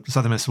 even though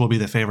Southern Miss will be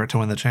the favorite to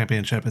win the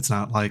championship. It's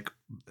not like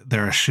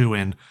they're a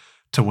shoo-in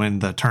to win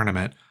the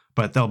tournament,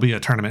 but there'll be a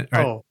tournament,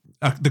 right?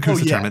 The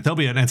Coosa tournament. There'll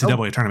be an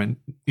NCAA tournament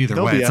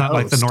either way. It's not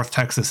like the North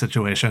Texas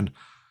situation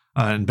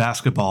in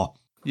basketball.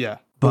 Yeah.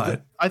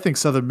 But I think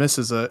Southern Miss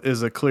is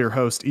a clear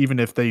host, even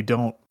if they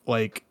don't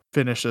like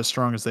finish as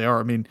strong as they are.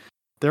 I mean,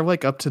 they're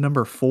like up to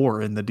number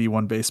 4 in the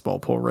D1 baseball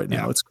poll right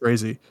now. Yeah. It's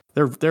crazy.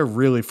 They're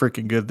really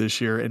freaking good this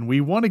year, and we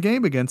won a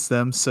game against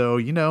them. So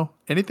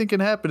anything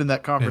can happen in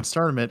that conference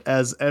tournament,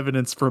 as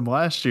evidence from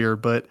last year.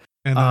 But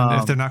and then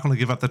if they're not going to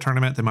give up the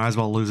tournament, they might as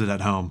well lose it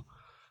at home.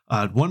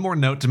 One more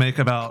note to make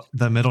about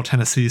the Middle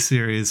Tennessee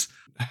series,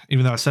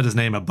 even though I said his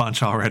name a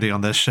bunch already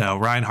on this show,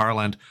 Ryan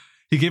Harland,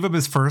 he gave up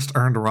his first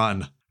earned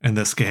run in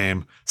this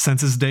game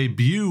since his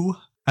debut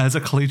as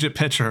a collegiate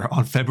pitcher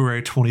on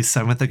February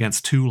 27th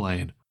against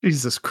Tulane.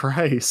 Jesus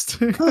Christ.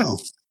 Oh,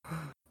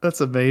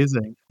 that's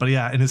amazing. But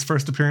yeah, in his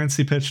first appearance,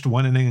 he pitched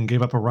 1 inning and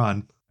gave up a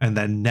run and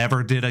then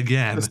never did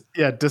again.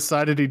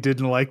 Decided he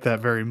didn't like that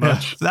very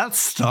much. Yeah, that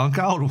stunk.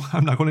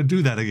 I'm not going to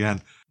do that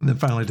again. And then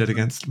finally did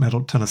against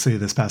Middle Tennessee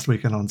this past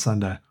weekend on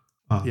Sunday.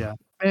 Yeah.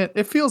 And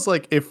it feels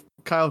like if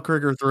Kyle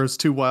Krieger throws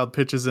 2 wild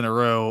pitches in a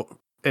row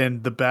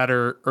and the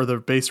batter or the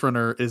base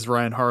runner is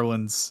Ryan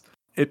Harlan's,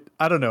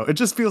 I don't know. It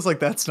just feels like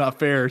that's not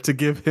fair to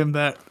give him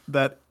that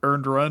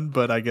earned run,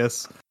 but I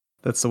guess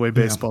that's the way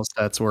baseball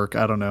stats work.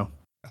 I don't know.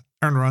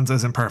 Earned runs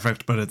isn't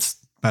perfect, but it's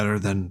better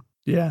than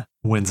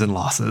wins and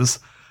losses.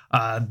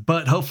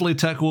 But hopefully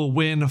Tech will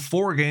win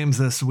 4 games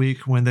this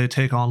week when they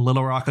take on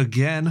Little Rock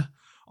again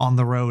on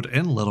the road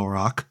in Little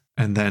Rock,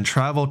 and then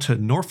travel to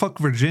Norfolk,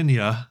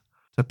 Virginia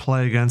to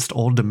play against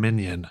Old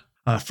Dominion.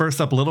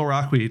 First up, Little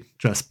Rock, we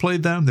just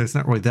played them. There's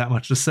not really that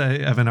much to say.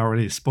 Evan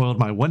already spoiled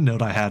my one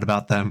note I had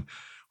about them,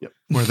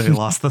 where they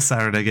lost the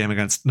Saturday game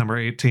against number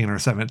 18 or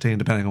 17,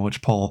 depending on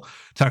which poll,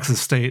 Texas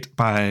State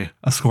by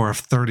a score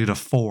of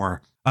 30-4.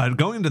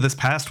 Going into this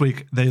past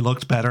week, they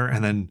looked better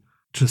and then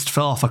just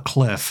fell off a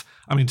cliff.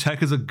 I mean,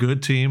 Tech is a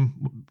good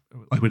team.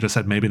 Like we just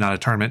said, maybe not a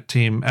tournament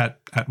team at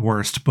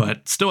worst,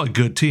 but still a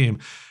good team.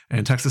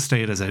 And Texas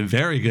State is a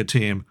very good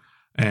team,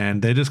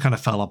 and they just kind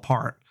of fell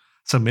apart.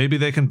 So maybe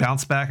they can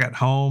bounce back at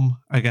home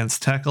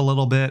against Tech a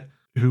little bit.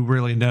 Who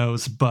really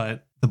knows?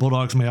 But the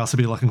Bulldogs may also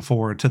be looking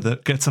forward to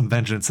get some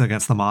vengeance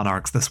against the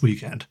Monarchs this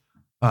weekend.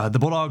 The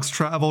Bulldogs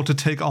travel to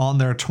take on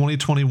their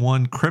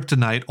 2021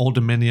 Kryptonite, Old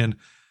Dominion.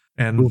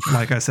 And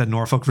like I said,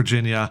 Norfolk,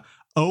 Virginia,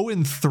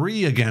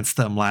 0-3 against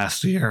them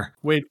last year.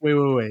 Wait.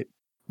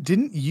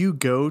 Didn't you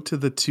go to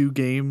the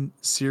 2-game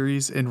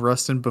series in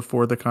Ruston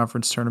before the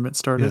conference tournament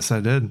started? Yes,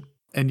 I did.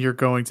 And you're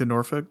going to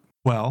Norfolk?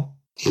 Well,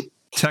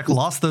 Tech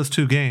lost those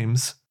 2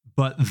 games,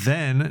 but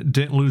then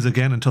didn't lose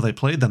again until they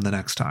played them the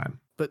next time.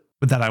 But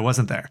that I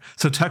wasn't there.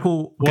 So Tech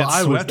will get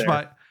swept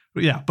by...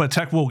 Yeah, but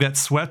Tech will get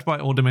swept by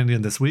Old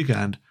Dominion this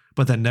weekend,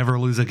 but then never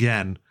lose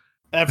again.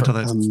 Ever.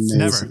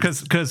 Never.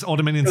 Because Old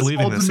Dominion's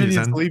leaving this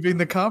season. Leaving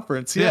the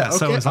conference. So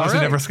as long as we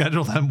never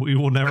schedule them, we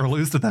will never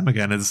lose to them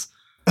again.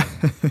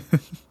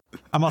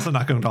 I'm also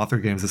not going to all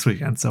 3 games this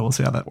weekend, so we'll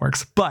see how that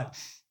works. But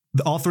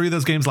all 3 of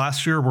those games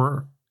last year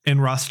were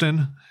in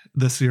Ruston.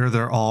 This year,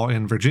 they're all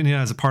in Virginia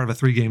as a part of a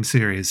 3-game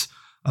series.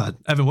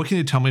 Evan, what can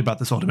you tell me about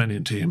this Old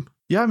Dominion team?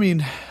 Yeah, I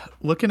mean,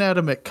 looking at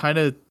them, it kind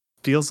of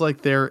feels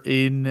like they're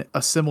in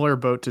a similar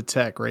boat to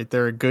Tech, right?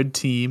 They're a good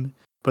team,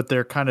 but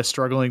they're kind of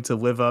struggling to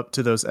live up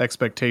to those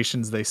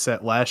expectations they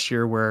set last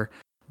year, where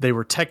they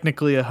were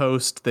technically a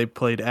host. They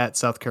played at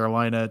South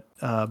Carolina,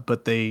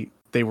 but they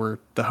were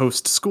the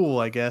host school,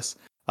 I guess.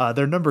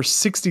 They're number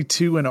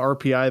 62 in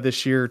RPI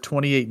this year,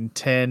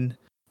 28-10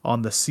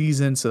 on the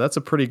season. So that's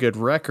a pretty good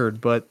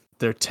record, but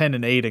they're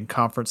 10-8 in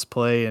conference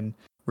play and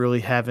really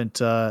haven't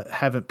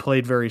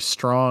played very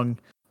strong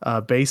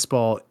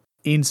baseball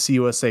in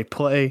CUSA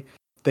play.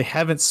 They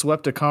haven't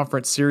swept a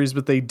conference series,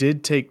 but they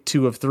did take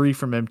 2 of 3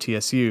 from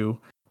MTSU.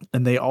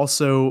 And they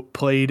also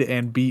played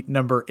and beat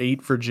number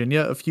 8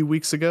 Virginia a few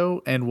weeks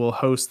ago and will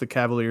host the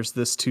Cavaliers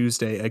this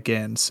Tuesday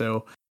again.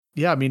 So,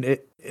 yeah, I mean,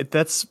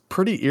 that's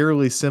pretty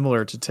eerily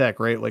similar to Tech,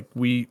 right? Like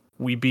we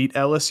beat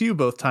LSU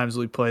both times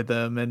we played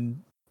them,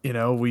 and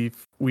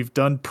we've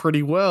done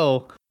pretty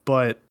well,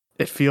 but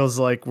it feels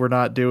like we're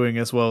not doing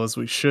as well as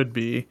we should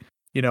be.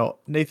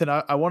 Nathan,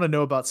 I want to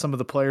know about some of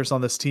the players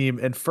on this team.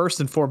 And first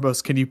and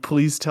foremost, can you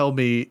please tell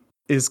me,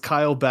 is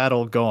Kyle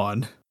Battle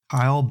gone?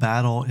 Kyle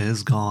Battle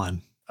is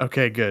gone.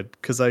 Okay, good.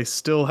 Because I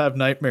still have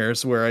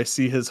nightmares where I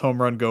see his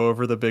home run go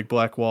over the big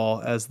black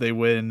wall as they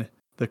win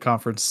the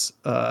Conference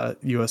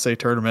USA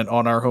tournament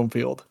on our home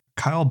field.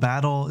 Kyle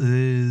Battle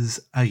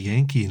is a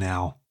Yankee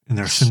now in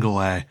their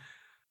single A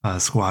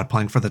squad,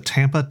 playing for the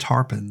Tampa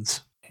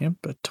Tarpons.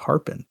 Tampa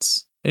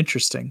Tarpons.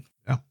 Interesting.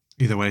 Yeah.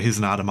 Either way, he's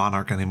not a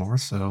Monarch anymore,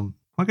 so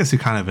I guess he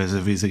kind of is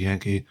if he's a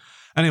Yankee.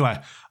 Anyway,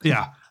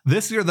 yeah.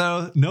 This year,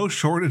 though, no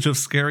shortage of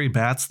scary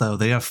bats, though.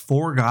 They have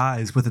 4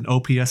 guys with an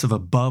OPS of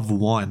above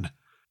 1.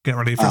 Get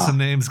ready for some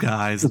names,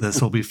 guys.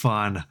 This will be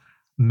fun.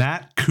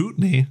 Matt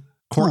Courtney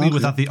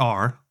without the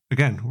R.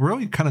 Again, we're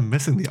really kind of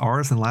missing the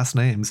R's and last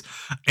names.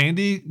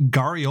 Andy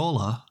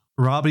Garriola,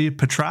 Robbie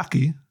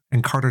Petracchi,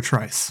 and Carter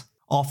Trice.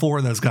 All 4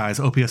 of those guys,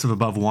 OPS of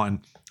above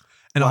 1.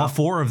 And all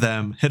 4 of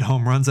them hit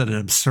home runs at an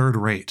absurd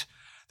rate.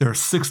 There are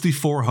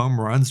 64 home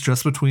runs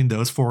just between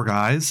those 4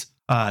 guys.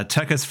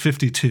 Tech has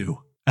 52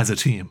 as a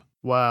team.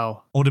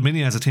 Wow. Old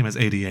Dominion as a team has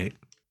 88.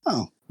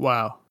 Oh.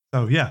 Wow.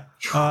 So, yeah.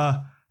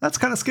 That's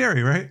kind of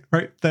scary, right?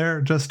 Right there,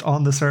 just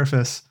on the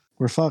surface.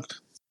 We're fucked.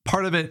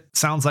 Part of it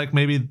sounds like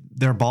maybe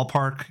their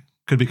ballpark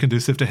could be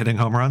conducive to hitting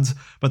home runs,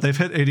 but they've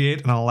hit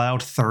 88 and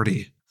allowed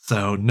 30.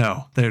 So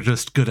no, they're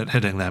just good at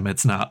hitting them.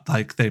 It's not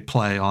like they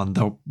play on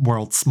the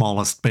world's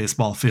smallest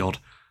baseball field.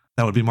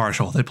 That would be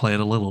Marshall. They play at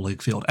a little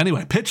league field.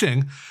 Anyway,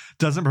 pitching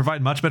doesn't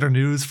provide much better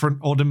news for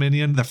Old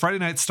Dominion. The Friday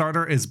night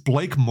starter is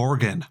Blake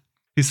Morgan.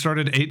 He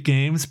started 8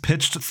 games,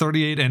 pitched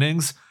 38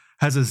 innings,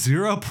 has a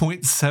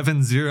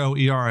 0.70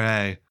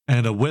 ERA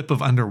and a whip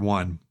of under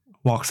 1.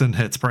 Walks and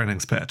hits per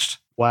innings pitched.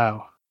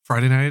 Wow.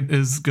 Friday night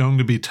is going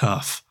to be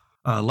tough.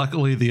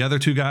 Luckily, the other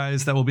 2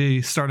 guys that will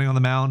be starting on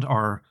the mound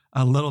are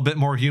a little bit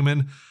more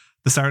human.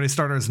 The Saturday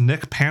starter is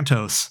Nick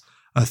Pantos,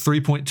 a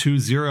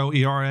 3.20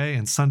 ERA,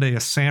 and Sunday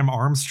is Sam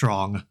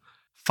Armstrong,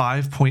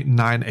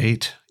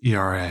 5.98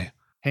 ERA.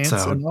 Hands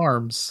and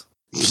arms.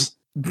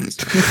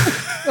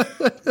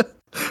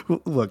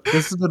 Look,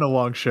 this has been a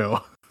long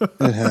show.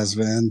 It has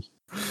been.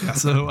 Yeah,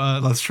 so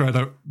let's try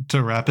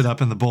to wrap it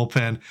up in the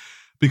bullpen,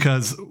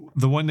 because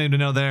the one name to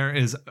know there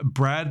is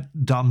Brad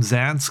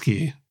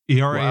Domzanski.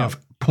 ERA of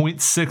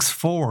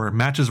 0.64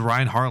 matches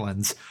Ryan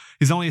Harlan's.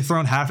 He's only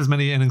thrown half as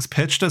many innings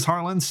pitched as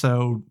Harlan,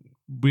 so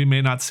we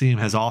may not see him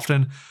as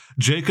often.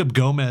 Jacob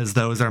Gomez,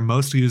 though, is our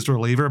most used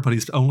reliever, but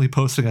he's only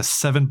posting a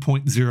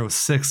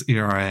 7.06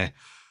 ERA.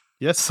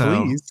 Yes,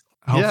 so please.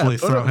 Hopefully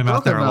throw him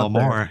out there a little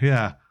more.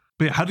 Yeah.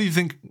 But how do you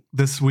think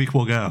this week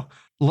will go?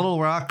 Little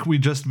Rock we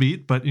just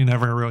beat, but you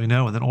never really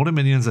know. And then Old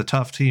Dominion's a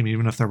tough team,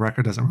 even if their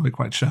record doesn't really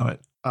quite show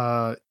it.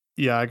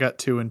 Yeah, I got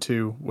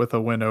 2-2 with a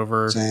win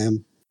over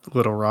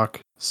Little Rock.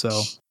 So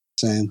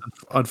Same.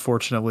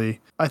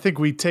 Unfortunately, I think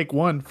we take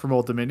 1 from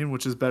Old Dominion,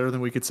 which is better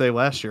than we could say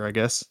last year, I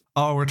guess.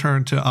 I'll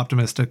return to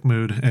optimistic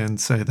mood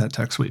and say that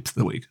Tech sweeps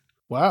the week.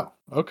 Wow.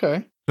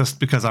 Okay. Just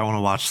because I want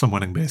to watch some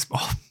winning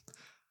baseball.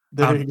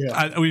 There you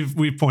go.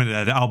 We've pointed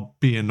at it. I'll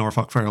be in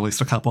Norfolk for at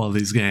least a couple of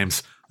these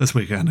games this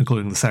weekend,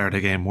 including the Saturday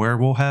game, where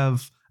we'll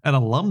have an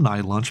alumni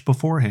lunch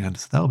beforehand.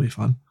 So that'll be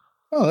fun.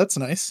 Oh, that's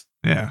nice.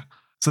 Yeah.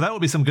 So that will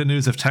be some good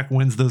news if Tech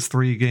wins those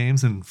 3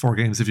 games, and 4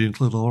 games if you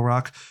include Little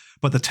Rock.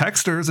 But the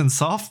Techsters in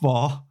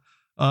softball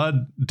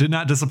did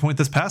not disappoint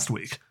this past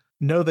week.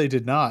 No, they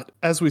did not.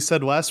 As we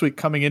said last week,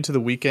 coming into the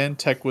weekend,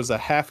 Tech was a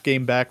half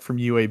game back from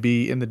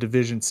UAB in the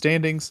division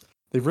standings.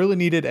 They really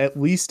needed at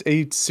least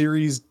a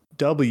Series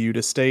W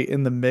to stay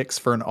in the mix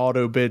for an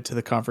auto bid to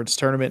the conference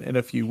tournament in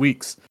a few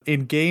weeks.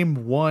 In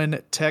game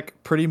 1, Tech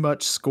pretty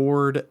much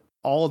scored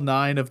all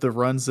 9 of the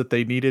runs that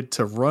they needed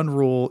to run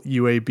rule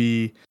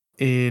UAB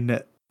in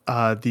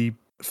the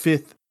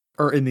 4th,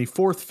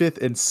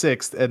 5th, and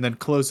 6th, and then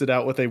close it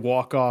out with a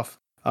walk-off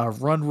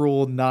run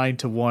rule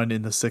 9-1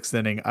 in the 6th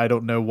inning. I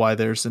don't know why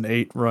there's an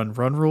 8-run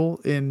run rule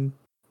in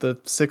the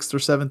 6th or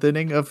 7th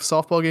inning of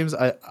softball games.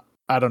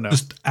 I don't know.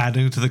 Just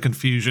adding to the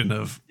confusion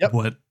of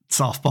what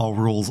softball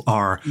rules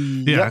are.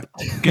 Yeah.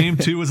 Game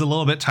 2 was a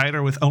little bit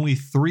tighter with only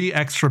 3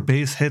 extra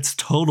base hits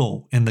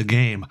total in the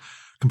game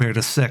compared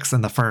to 6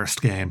 in the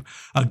first game.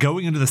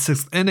 Going into the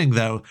 6th inning,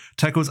 though,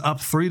 Tech was up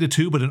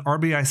 3-2, but an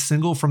RBI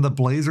single from the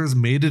Blazers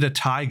made it a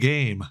tie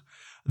game.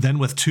 Then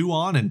with 2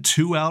 on and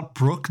 2 out,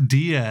 Brooke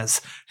Diaz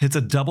hits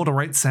a double to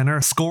right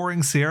center,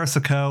 scoring Sierra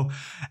Sacco,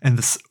 and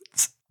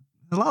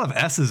a lot of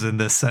S's in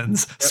this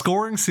sentence. Yep.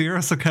 Scoring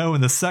Sierra Sacco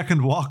in the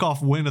second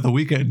walk-off win of the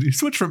weekend. You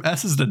switch from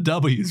S's to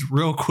W's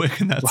real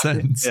quick in that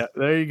sentence. Yeah,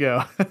 there you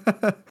go.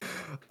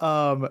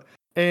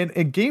 And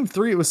in game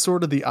 3, it was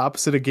sort of the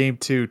opposite of game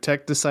 2.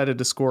 Tech decided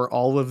to score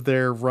all of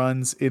their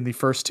runs in the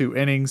first 2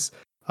 innings,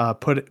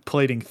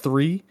 plating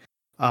 3.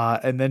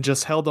 and then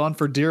just held on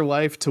for dear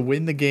life to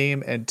win the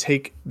game and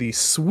take the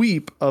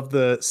sweep of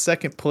the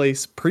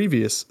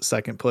previous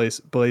second place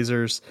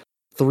Blazers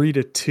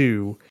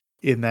 3-2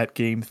 in that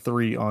game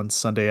 3 on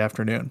Sunday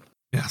afternoon.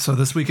 Yeah, so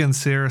this weekend,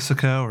 Sierra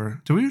Sacco,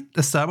 or do we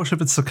establish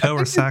if it's Sacco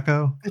or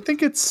Sacco? I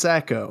think it's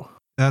Sacco.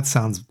 That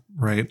sounds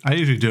right. I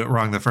usually do it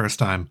wrong the first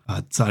time,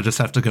 so I just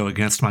have to go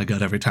against my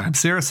gut every time.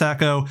 Sierra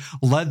Sacco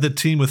led the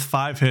team with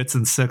 5 hits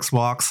and 6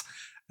 walks,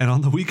 and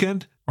on the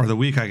weekend, or the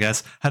week, I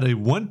guess, had a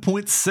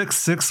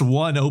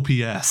 1.661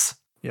 OPS.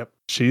 Yep,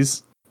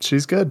 she's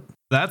good.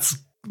 That's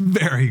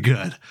very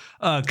good.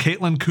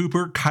 Caitlin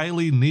Cooper,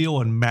 Kylie Neal,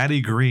 and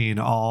Maddie Green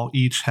all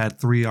each had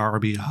 3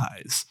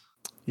 RBIs.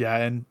 Yeah,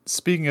 and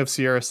speaking of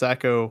Sierra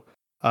Sacco,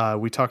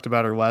 we talked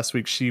about her last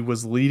week. She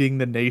was leading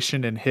the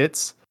nation in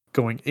hits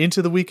going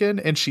into the weekend,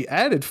 and she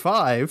added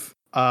 5.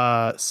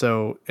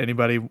 So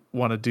anybody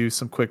want to do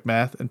some quick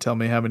math and tell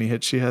me how many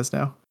hits she has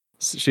now?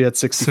 She had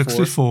 64.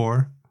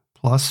 64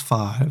 plus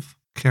 5,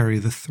 carry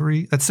the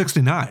 3. That's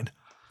 69.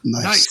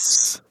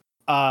 Nice.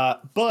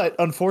 But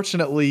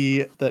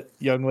unfortunately, that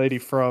young lady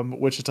from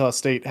Wichita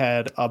State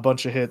had a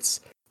bunch of hits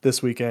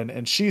this weekend,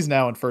 and she's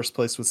now in first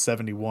place with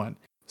 71.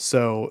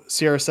 So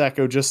Sierra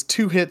Sacco just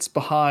 2 hits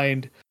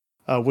behind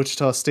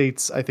Wichita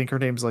State's, I think her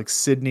name's like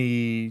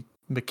Sydney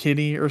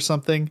McKinney or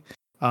something.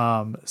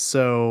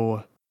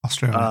 So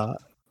Australia.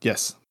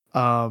 Yes.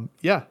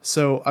 Yeah.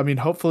 So, I mean,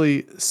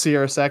 hopefully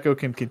Sierra Sacco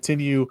can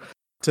continue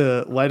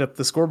to light up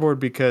the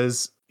scoreboard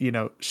because, you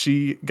know,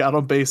 she got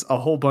on base a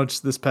whole bunch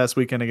this past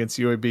weekend against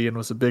UAB and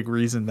was a big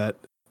reason that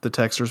the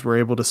Texters were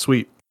able to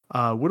sweep.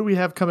 What do we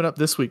have coming up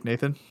this week,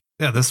 Nathan?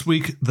 Yeah, this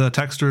week the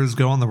Texters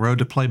go on the road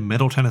to play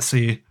Middle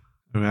Tennessee.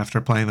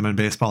 After playing them in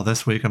baseball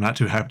this week, I'm not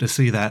too happy to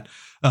see that.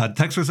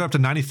 Texters are up to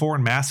 94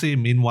 in Massey.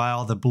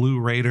 Meanwhile, the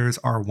Blue Raiders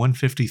are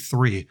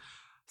 153.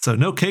 So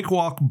no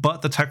cakewalk,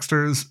 but the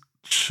Texters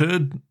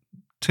should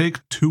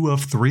take 2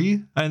 of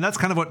 3. And that's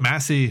kind of what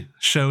Massey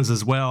shows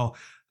as well.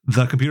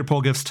 The computer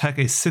poll gives Tech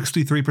a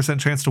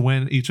 63% chance to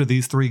win each of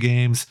these 3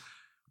 games.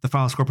 The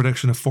final score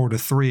prediction of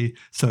 4-3.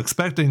 So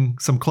expecting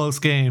some close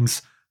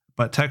games,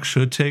 but Tech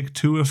should take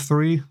 2 of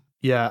 3.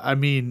 Yeah, I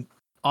mean,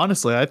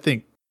 honestly, I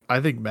think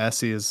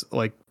Massey is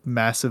like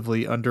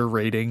massively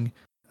underrating,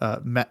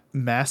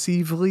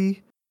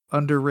 massively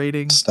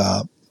underrating.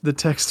 Stop the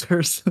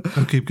Texters.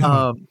 I'll keep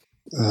going.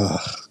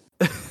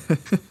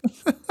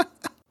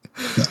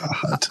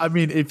 I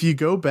mean, if you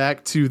go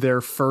back to their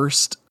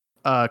first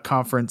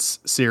conference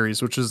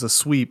series, which was a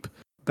sweep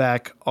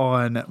back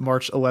on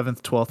March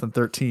 11th, 12th, and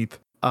 13th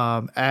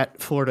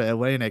at Florida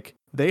Atlantic,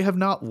 they have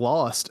not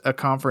lost a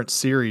conference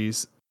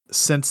series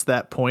since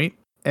that point,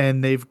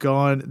 and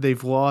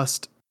they've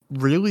lost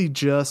really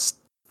just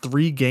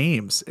 3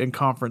 games in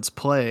conference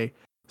play.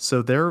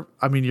 So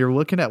you're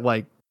looking at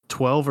like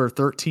 12 or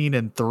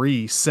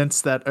 13-3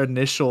 since that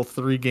initial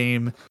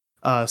 3-game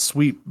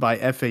sweep by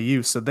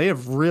FAU. So they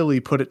have really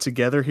put it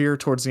together here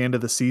towards the end of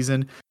the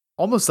season.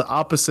 Almost the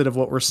opposite of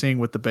what we're seeing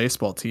with the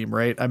baseball team,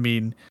 right? I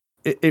mean,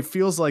 it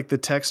feels like the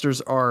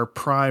Texters are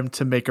primed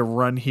to make a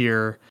run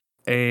here.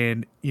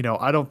 And, you know,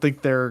 I don't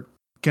think they're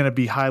going to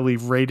be highly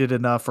rated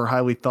enough or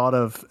highly thought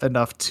of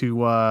enough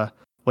to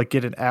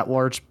get an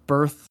at-large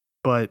berth.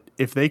 But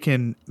if they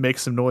can make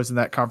some noise in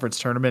that conference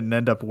tournament and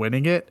end up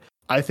winning it,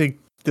 I think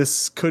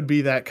this could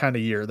be that kind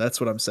of year. That's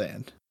what I'm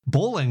saying.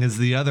 Bowling is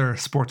the other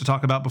sport to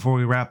talk about before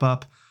we wrap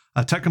up.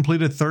 Tech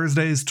completed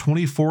Thursday's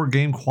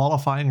 24-game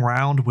qualifying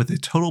round with a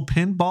total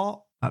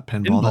pinball. Not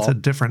pinball. That's a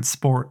different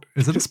sport.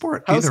 Is it a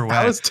sport? Either way.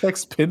 How is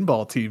Tech's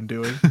pinball team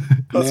doing?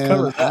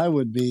 Man, I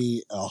would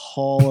be a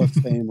Hall of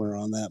Famer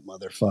on that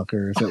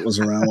motherfucker if it was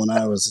around when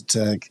I was at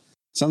Tech.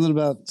 Something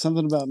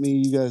about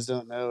me you guys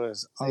don't know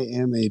is I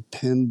am a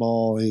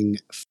pinballing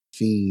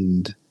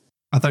fiend.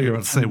 I thought you were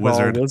about to say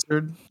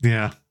wizard.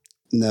 Yeah.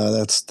 No,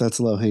 that's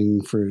low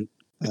hanging fruit.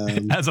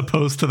 As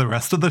opposed to the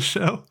rest of the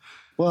show.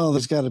 Well,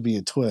 there's got to be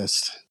a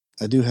twist.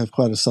 I do have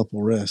quite a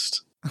supple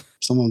wrist.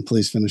 Someone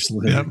please finish the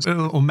lyrics.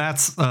 Yeah, well,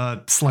 Matt's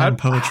slam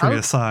poetry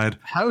aside.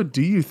 How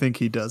do you think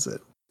he does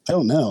it? I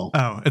don't know.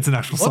 Oh, it's an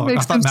actual What song.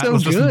 makes I thought him Matt so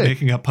was just good?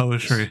 making up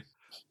poetry.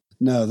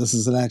 No, this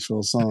is an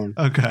actual song.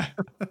 Okay.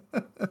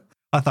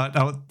 I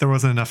thought there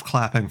wasn't enough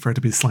clapping for it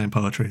to be slam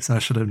poetry, so I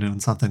should have known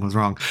something was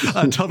wrong.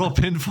 A total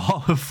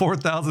pinfall of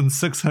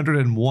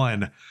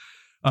 4,601,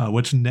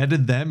 which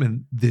netted them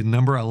in the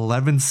number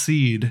 11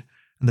 seed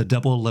in the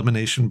double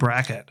elimination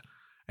bracket.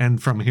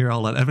 And from here,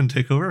 I'll let Evan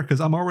take over because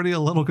I'm already a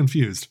little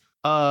confused.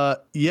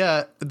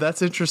 Yeah,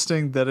 that's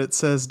interesting that it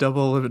says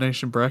double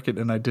elimination bracket,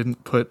 and I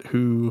didn't put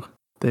who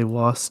they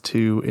lost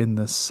to in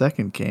the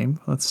second game.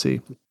 Let's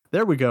see.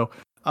 There we go.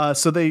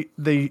 So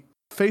they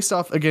faced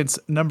off against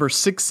number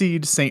 6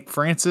 seed St.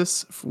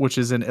 Francis, which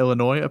is in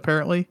Illinois,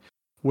 apparently,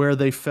 where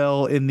they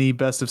fell in the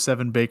best of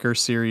 7 Baker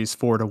series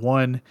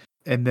 4-1.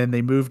 And then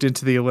they moved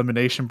into the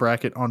elimination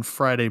bracket on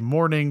Friday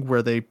morning,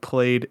 where they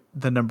played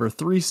the number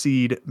 3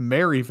 seed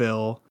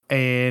Maryville,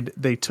 and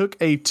they took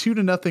a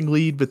 2-0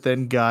 lead, but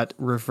then got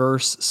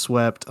reverse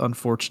swept,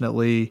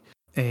 unfortunately,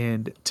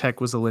 and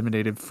Tech was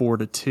eliminated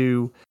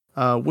 4-2.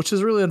 which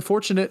is really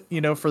unfortunate,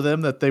 for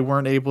them that they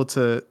weren't able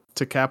to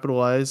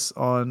capitalize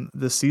on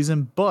this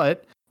season.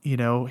 But,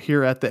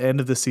 here at the end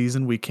of the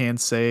season, we can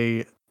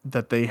say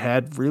that they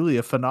had really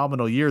a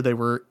phenomenal year. They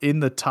were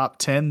in the top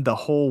 10 the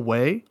whole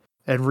way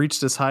and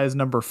reached as high as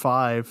number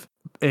 5.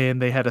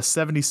 And they had a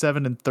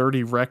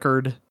 77-30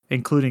 record,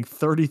 including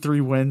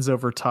 33 wins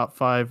over top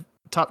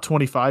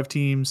 25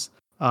 teams.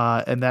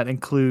 And that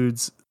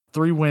includes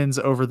 3 wins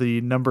over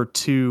the number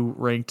 2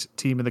 ranked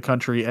team in the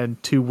country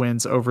and 2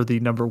 wins over the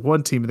number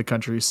 1 team in the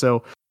country.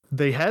 So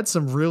they had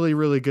some really,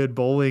 really good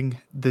bowling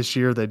this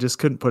year. They just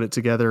couldn't put it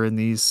together in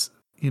these,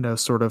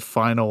 sort of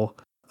final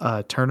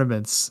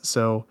tournaments.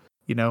 So,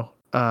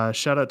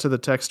 shout out to the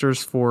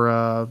Texters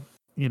for,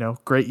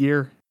 great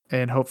year.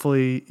 And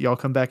hopefully y'all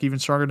come back even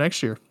stronger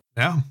next year.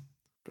 Yeah.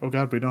 Oh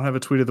God, we don't have a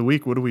tweet of the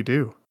week. What do we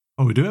do?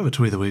 Oh, we do have a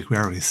tweet of the week. We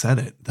already said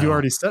it, though. You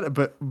already said it,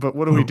 but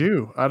what do we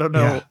do? I don't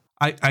know. Yeah.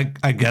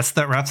 I guess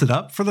that wraps it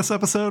up for this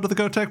episode of the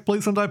Go Tech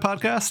Please Don't Die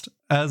podcast.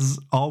 As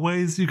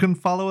always, you can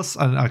follow us.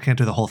 I can't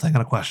do the whole thing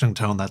in a questioning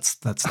tone. That's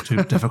too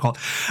difficult.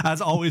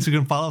 As always, you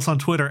can follow us on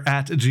Twitter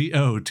at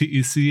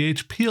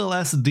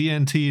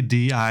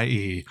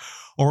GOTECHPLSDNTDIE.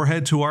 Or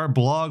head to our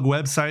blog,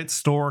 website,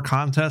 store,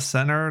 contest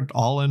center,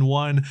 all in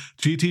one,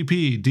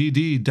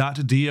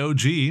 gtpdd.dog,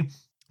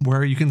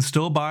 where you can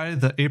still buy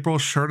the April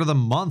shirt of the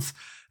month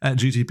at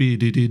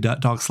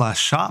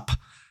gtpdd.dog/shop.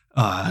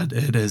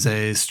 It is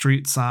a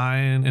street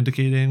sign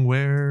indicating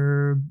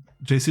where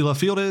JC Love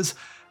Field is,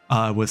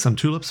 with some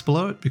tulips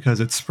below it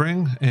because it's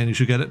spring, and you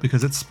should get it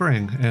because it's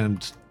spring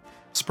and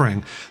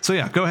spring. So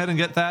yeah, go ahead and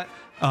get that.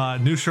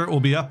 New shirt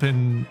will be up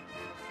in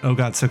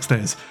 6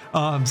 days.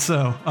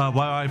 So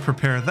while I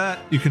prepare that,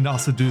 you can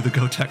also do the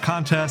Go Tech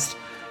contest.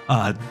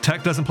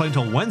 Tech doesn't play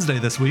until Wednesday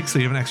this week, so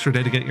you have an extra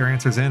day to get your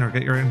answers in or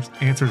get your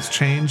answers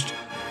changed.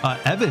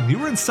 Evan, you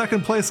were in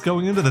second place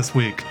going into this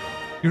week.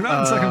 You're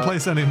not in second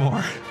place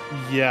anymore.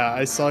 Yeah,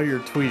 I saw your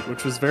tweet,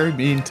 which was very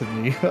mean to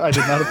me. I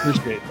did not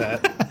appreciate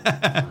that.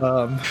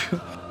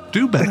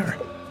 Do better.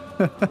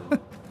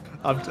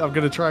 I'm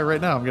gonna try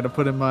right now. I'm gonna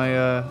put in my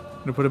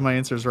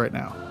answers right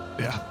now.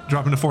 Yeah,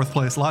 dropping to fourth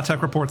place. La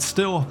Tech Report's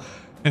still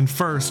in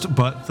first,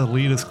 but the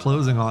lead is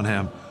closing on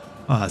him.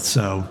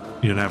 So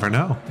you never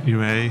know. You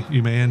may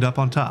end up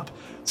on top.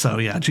 So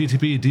yeah,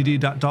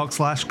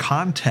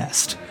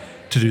 gtpdd.dog/contest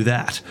to do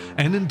that.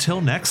 And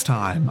until next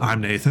time,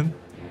 I'm Nathan.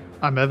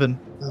 I'm Evan.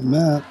 I'm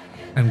Matt.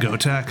 And Go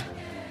Tech,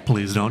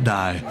 please don't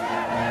die.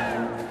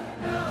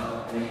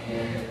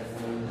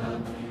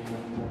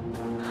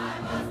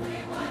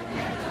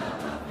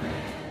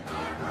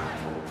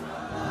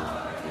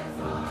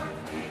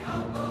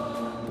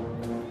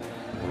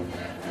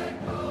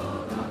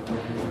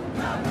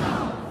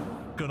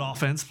 Good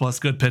offense plus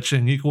good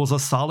pitching equals a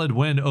solid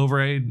win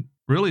over a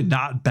really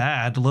not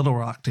bad Little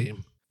Rock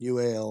team.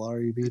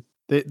 UALREB.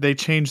 They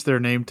changed their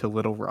name to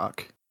Little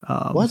Rock.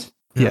 What?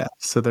 Yeah,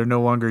 so they're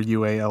no longer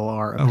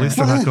UALR. At least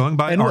they're not going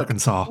by And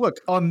Arkansas.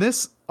 Look on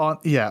this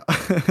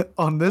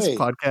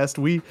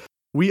podcast,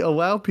 we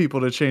allow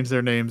people to change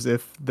their names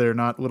if they're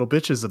not little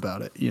bitches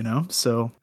about it, So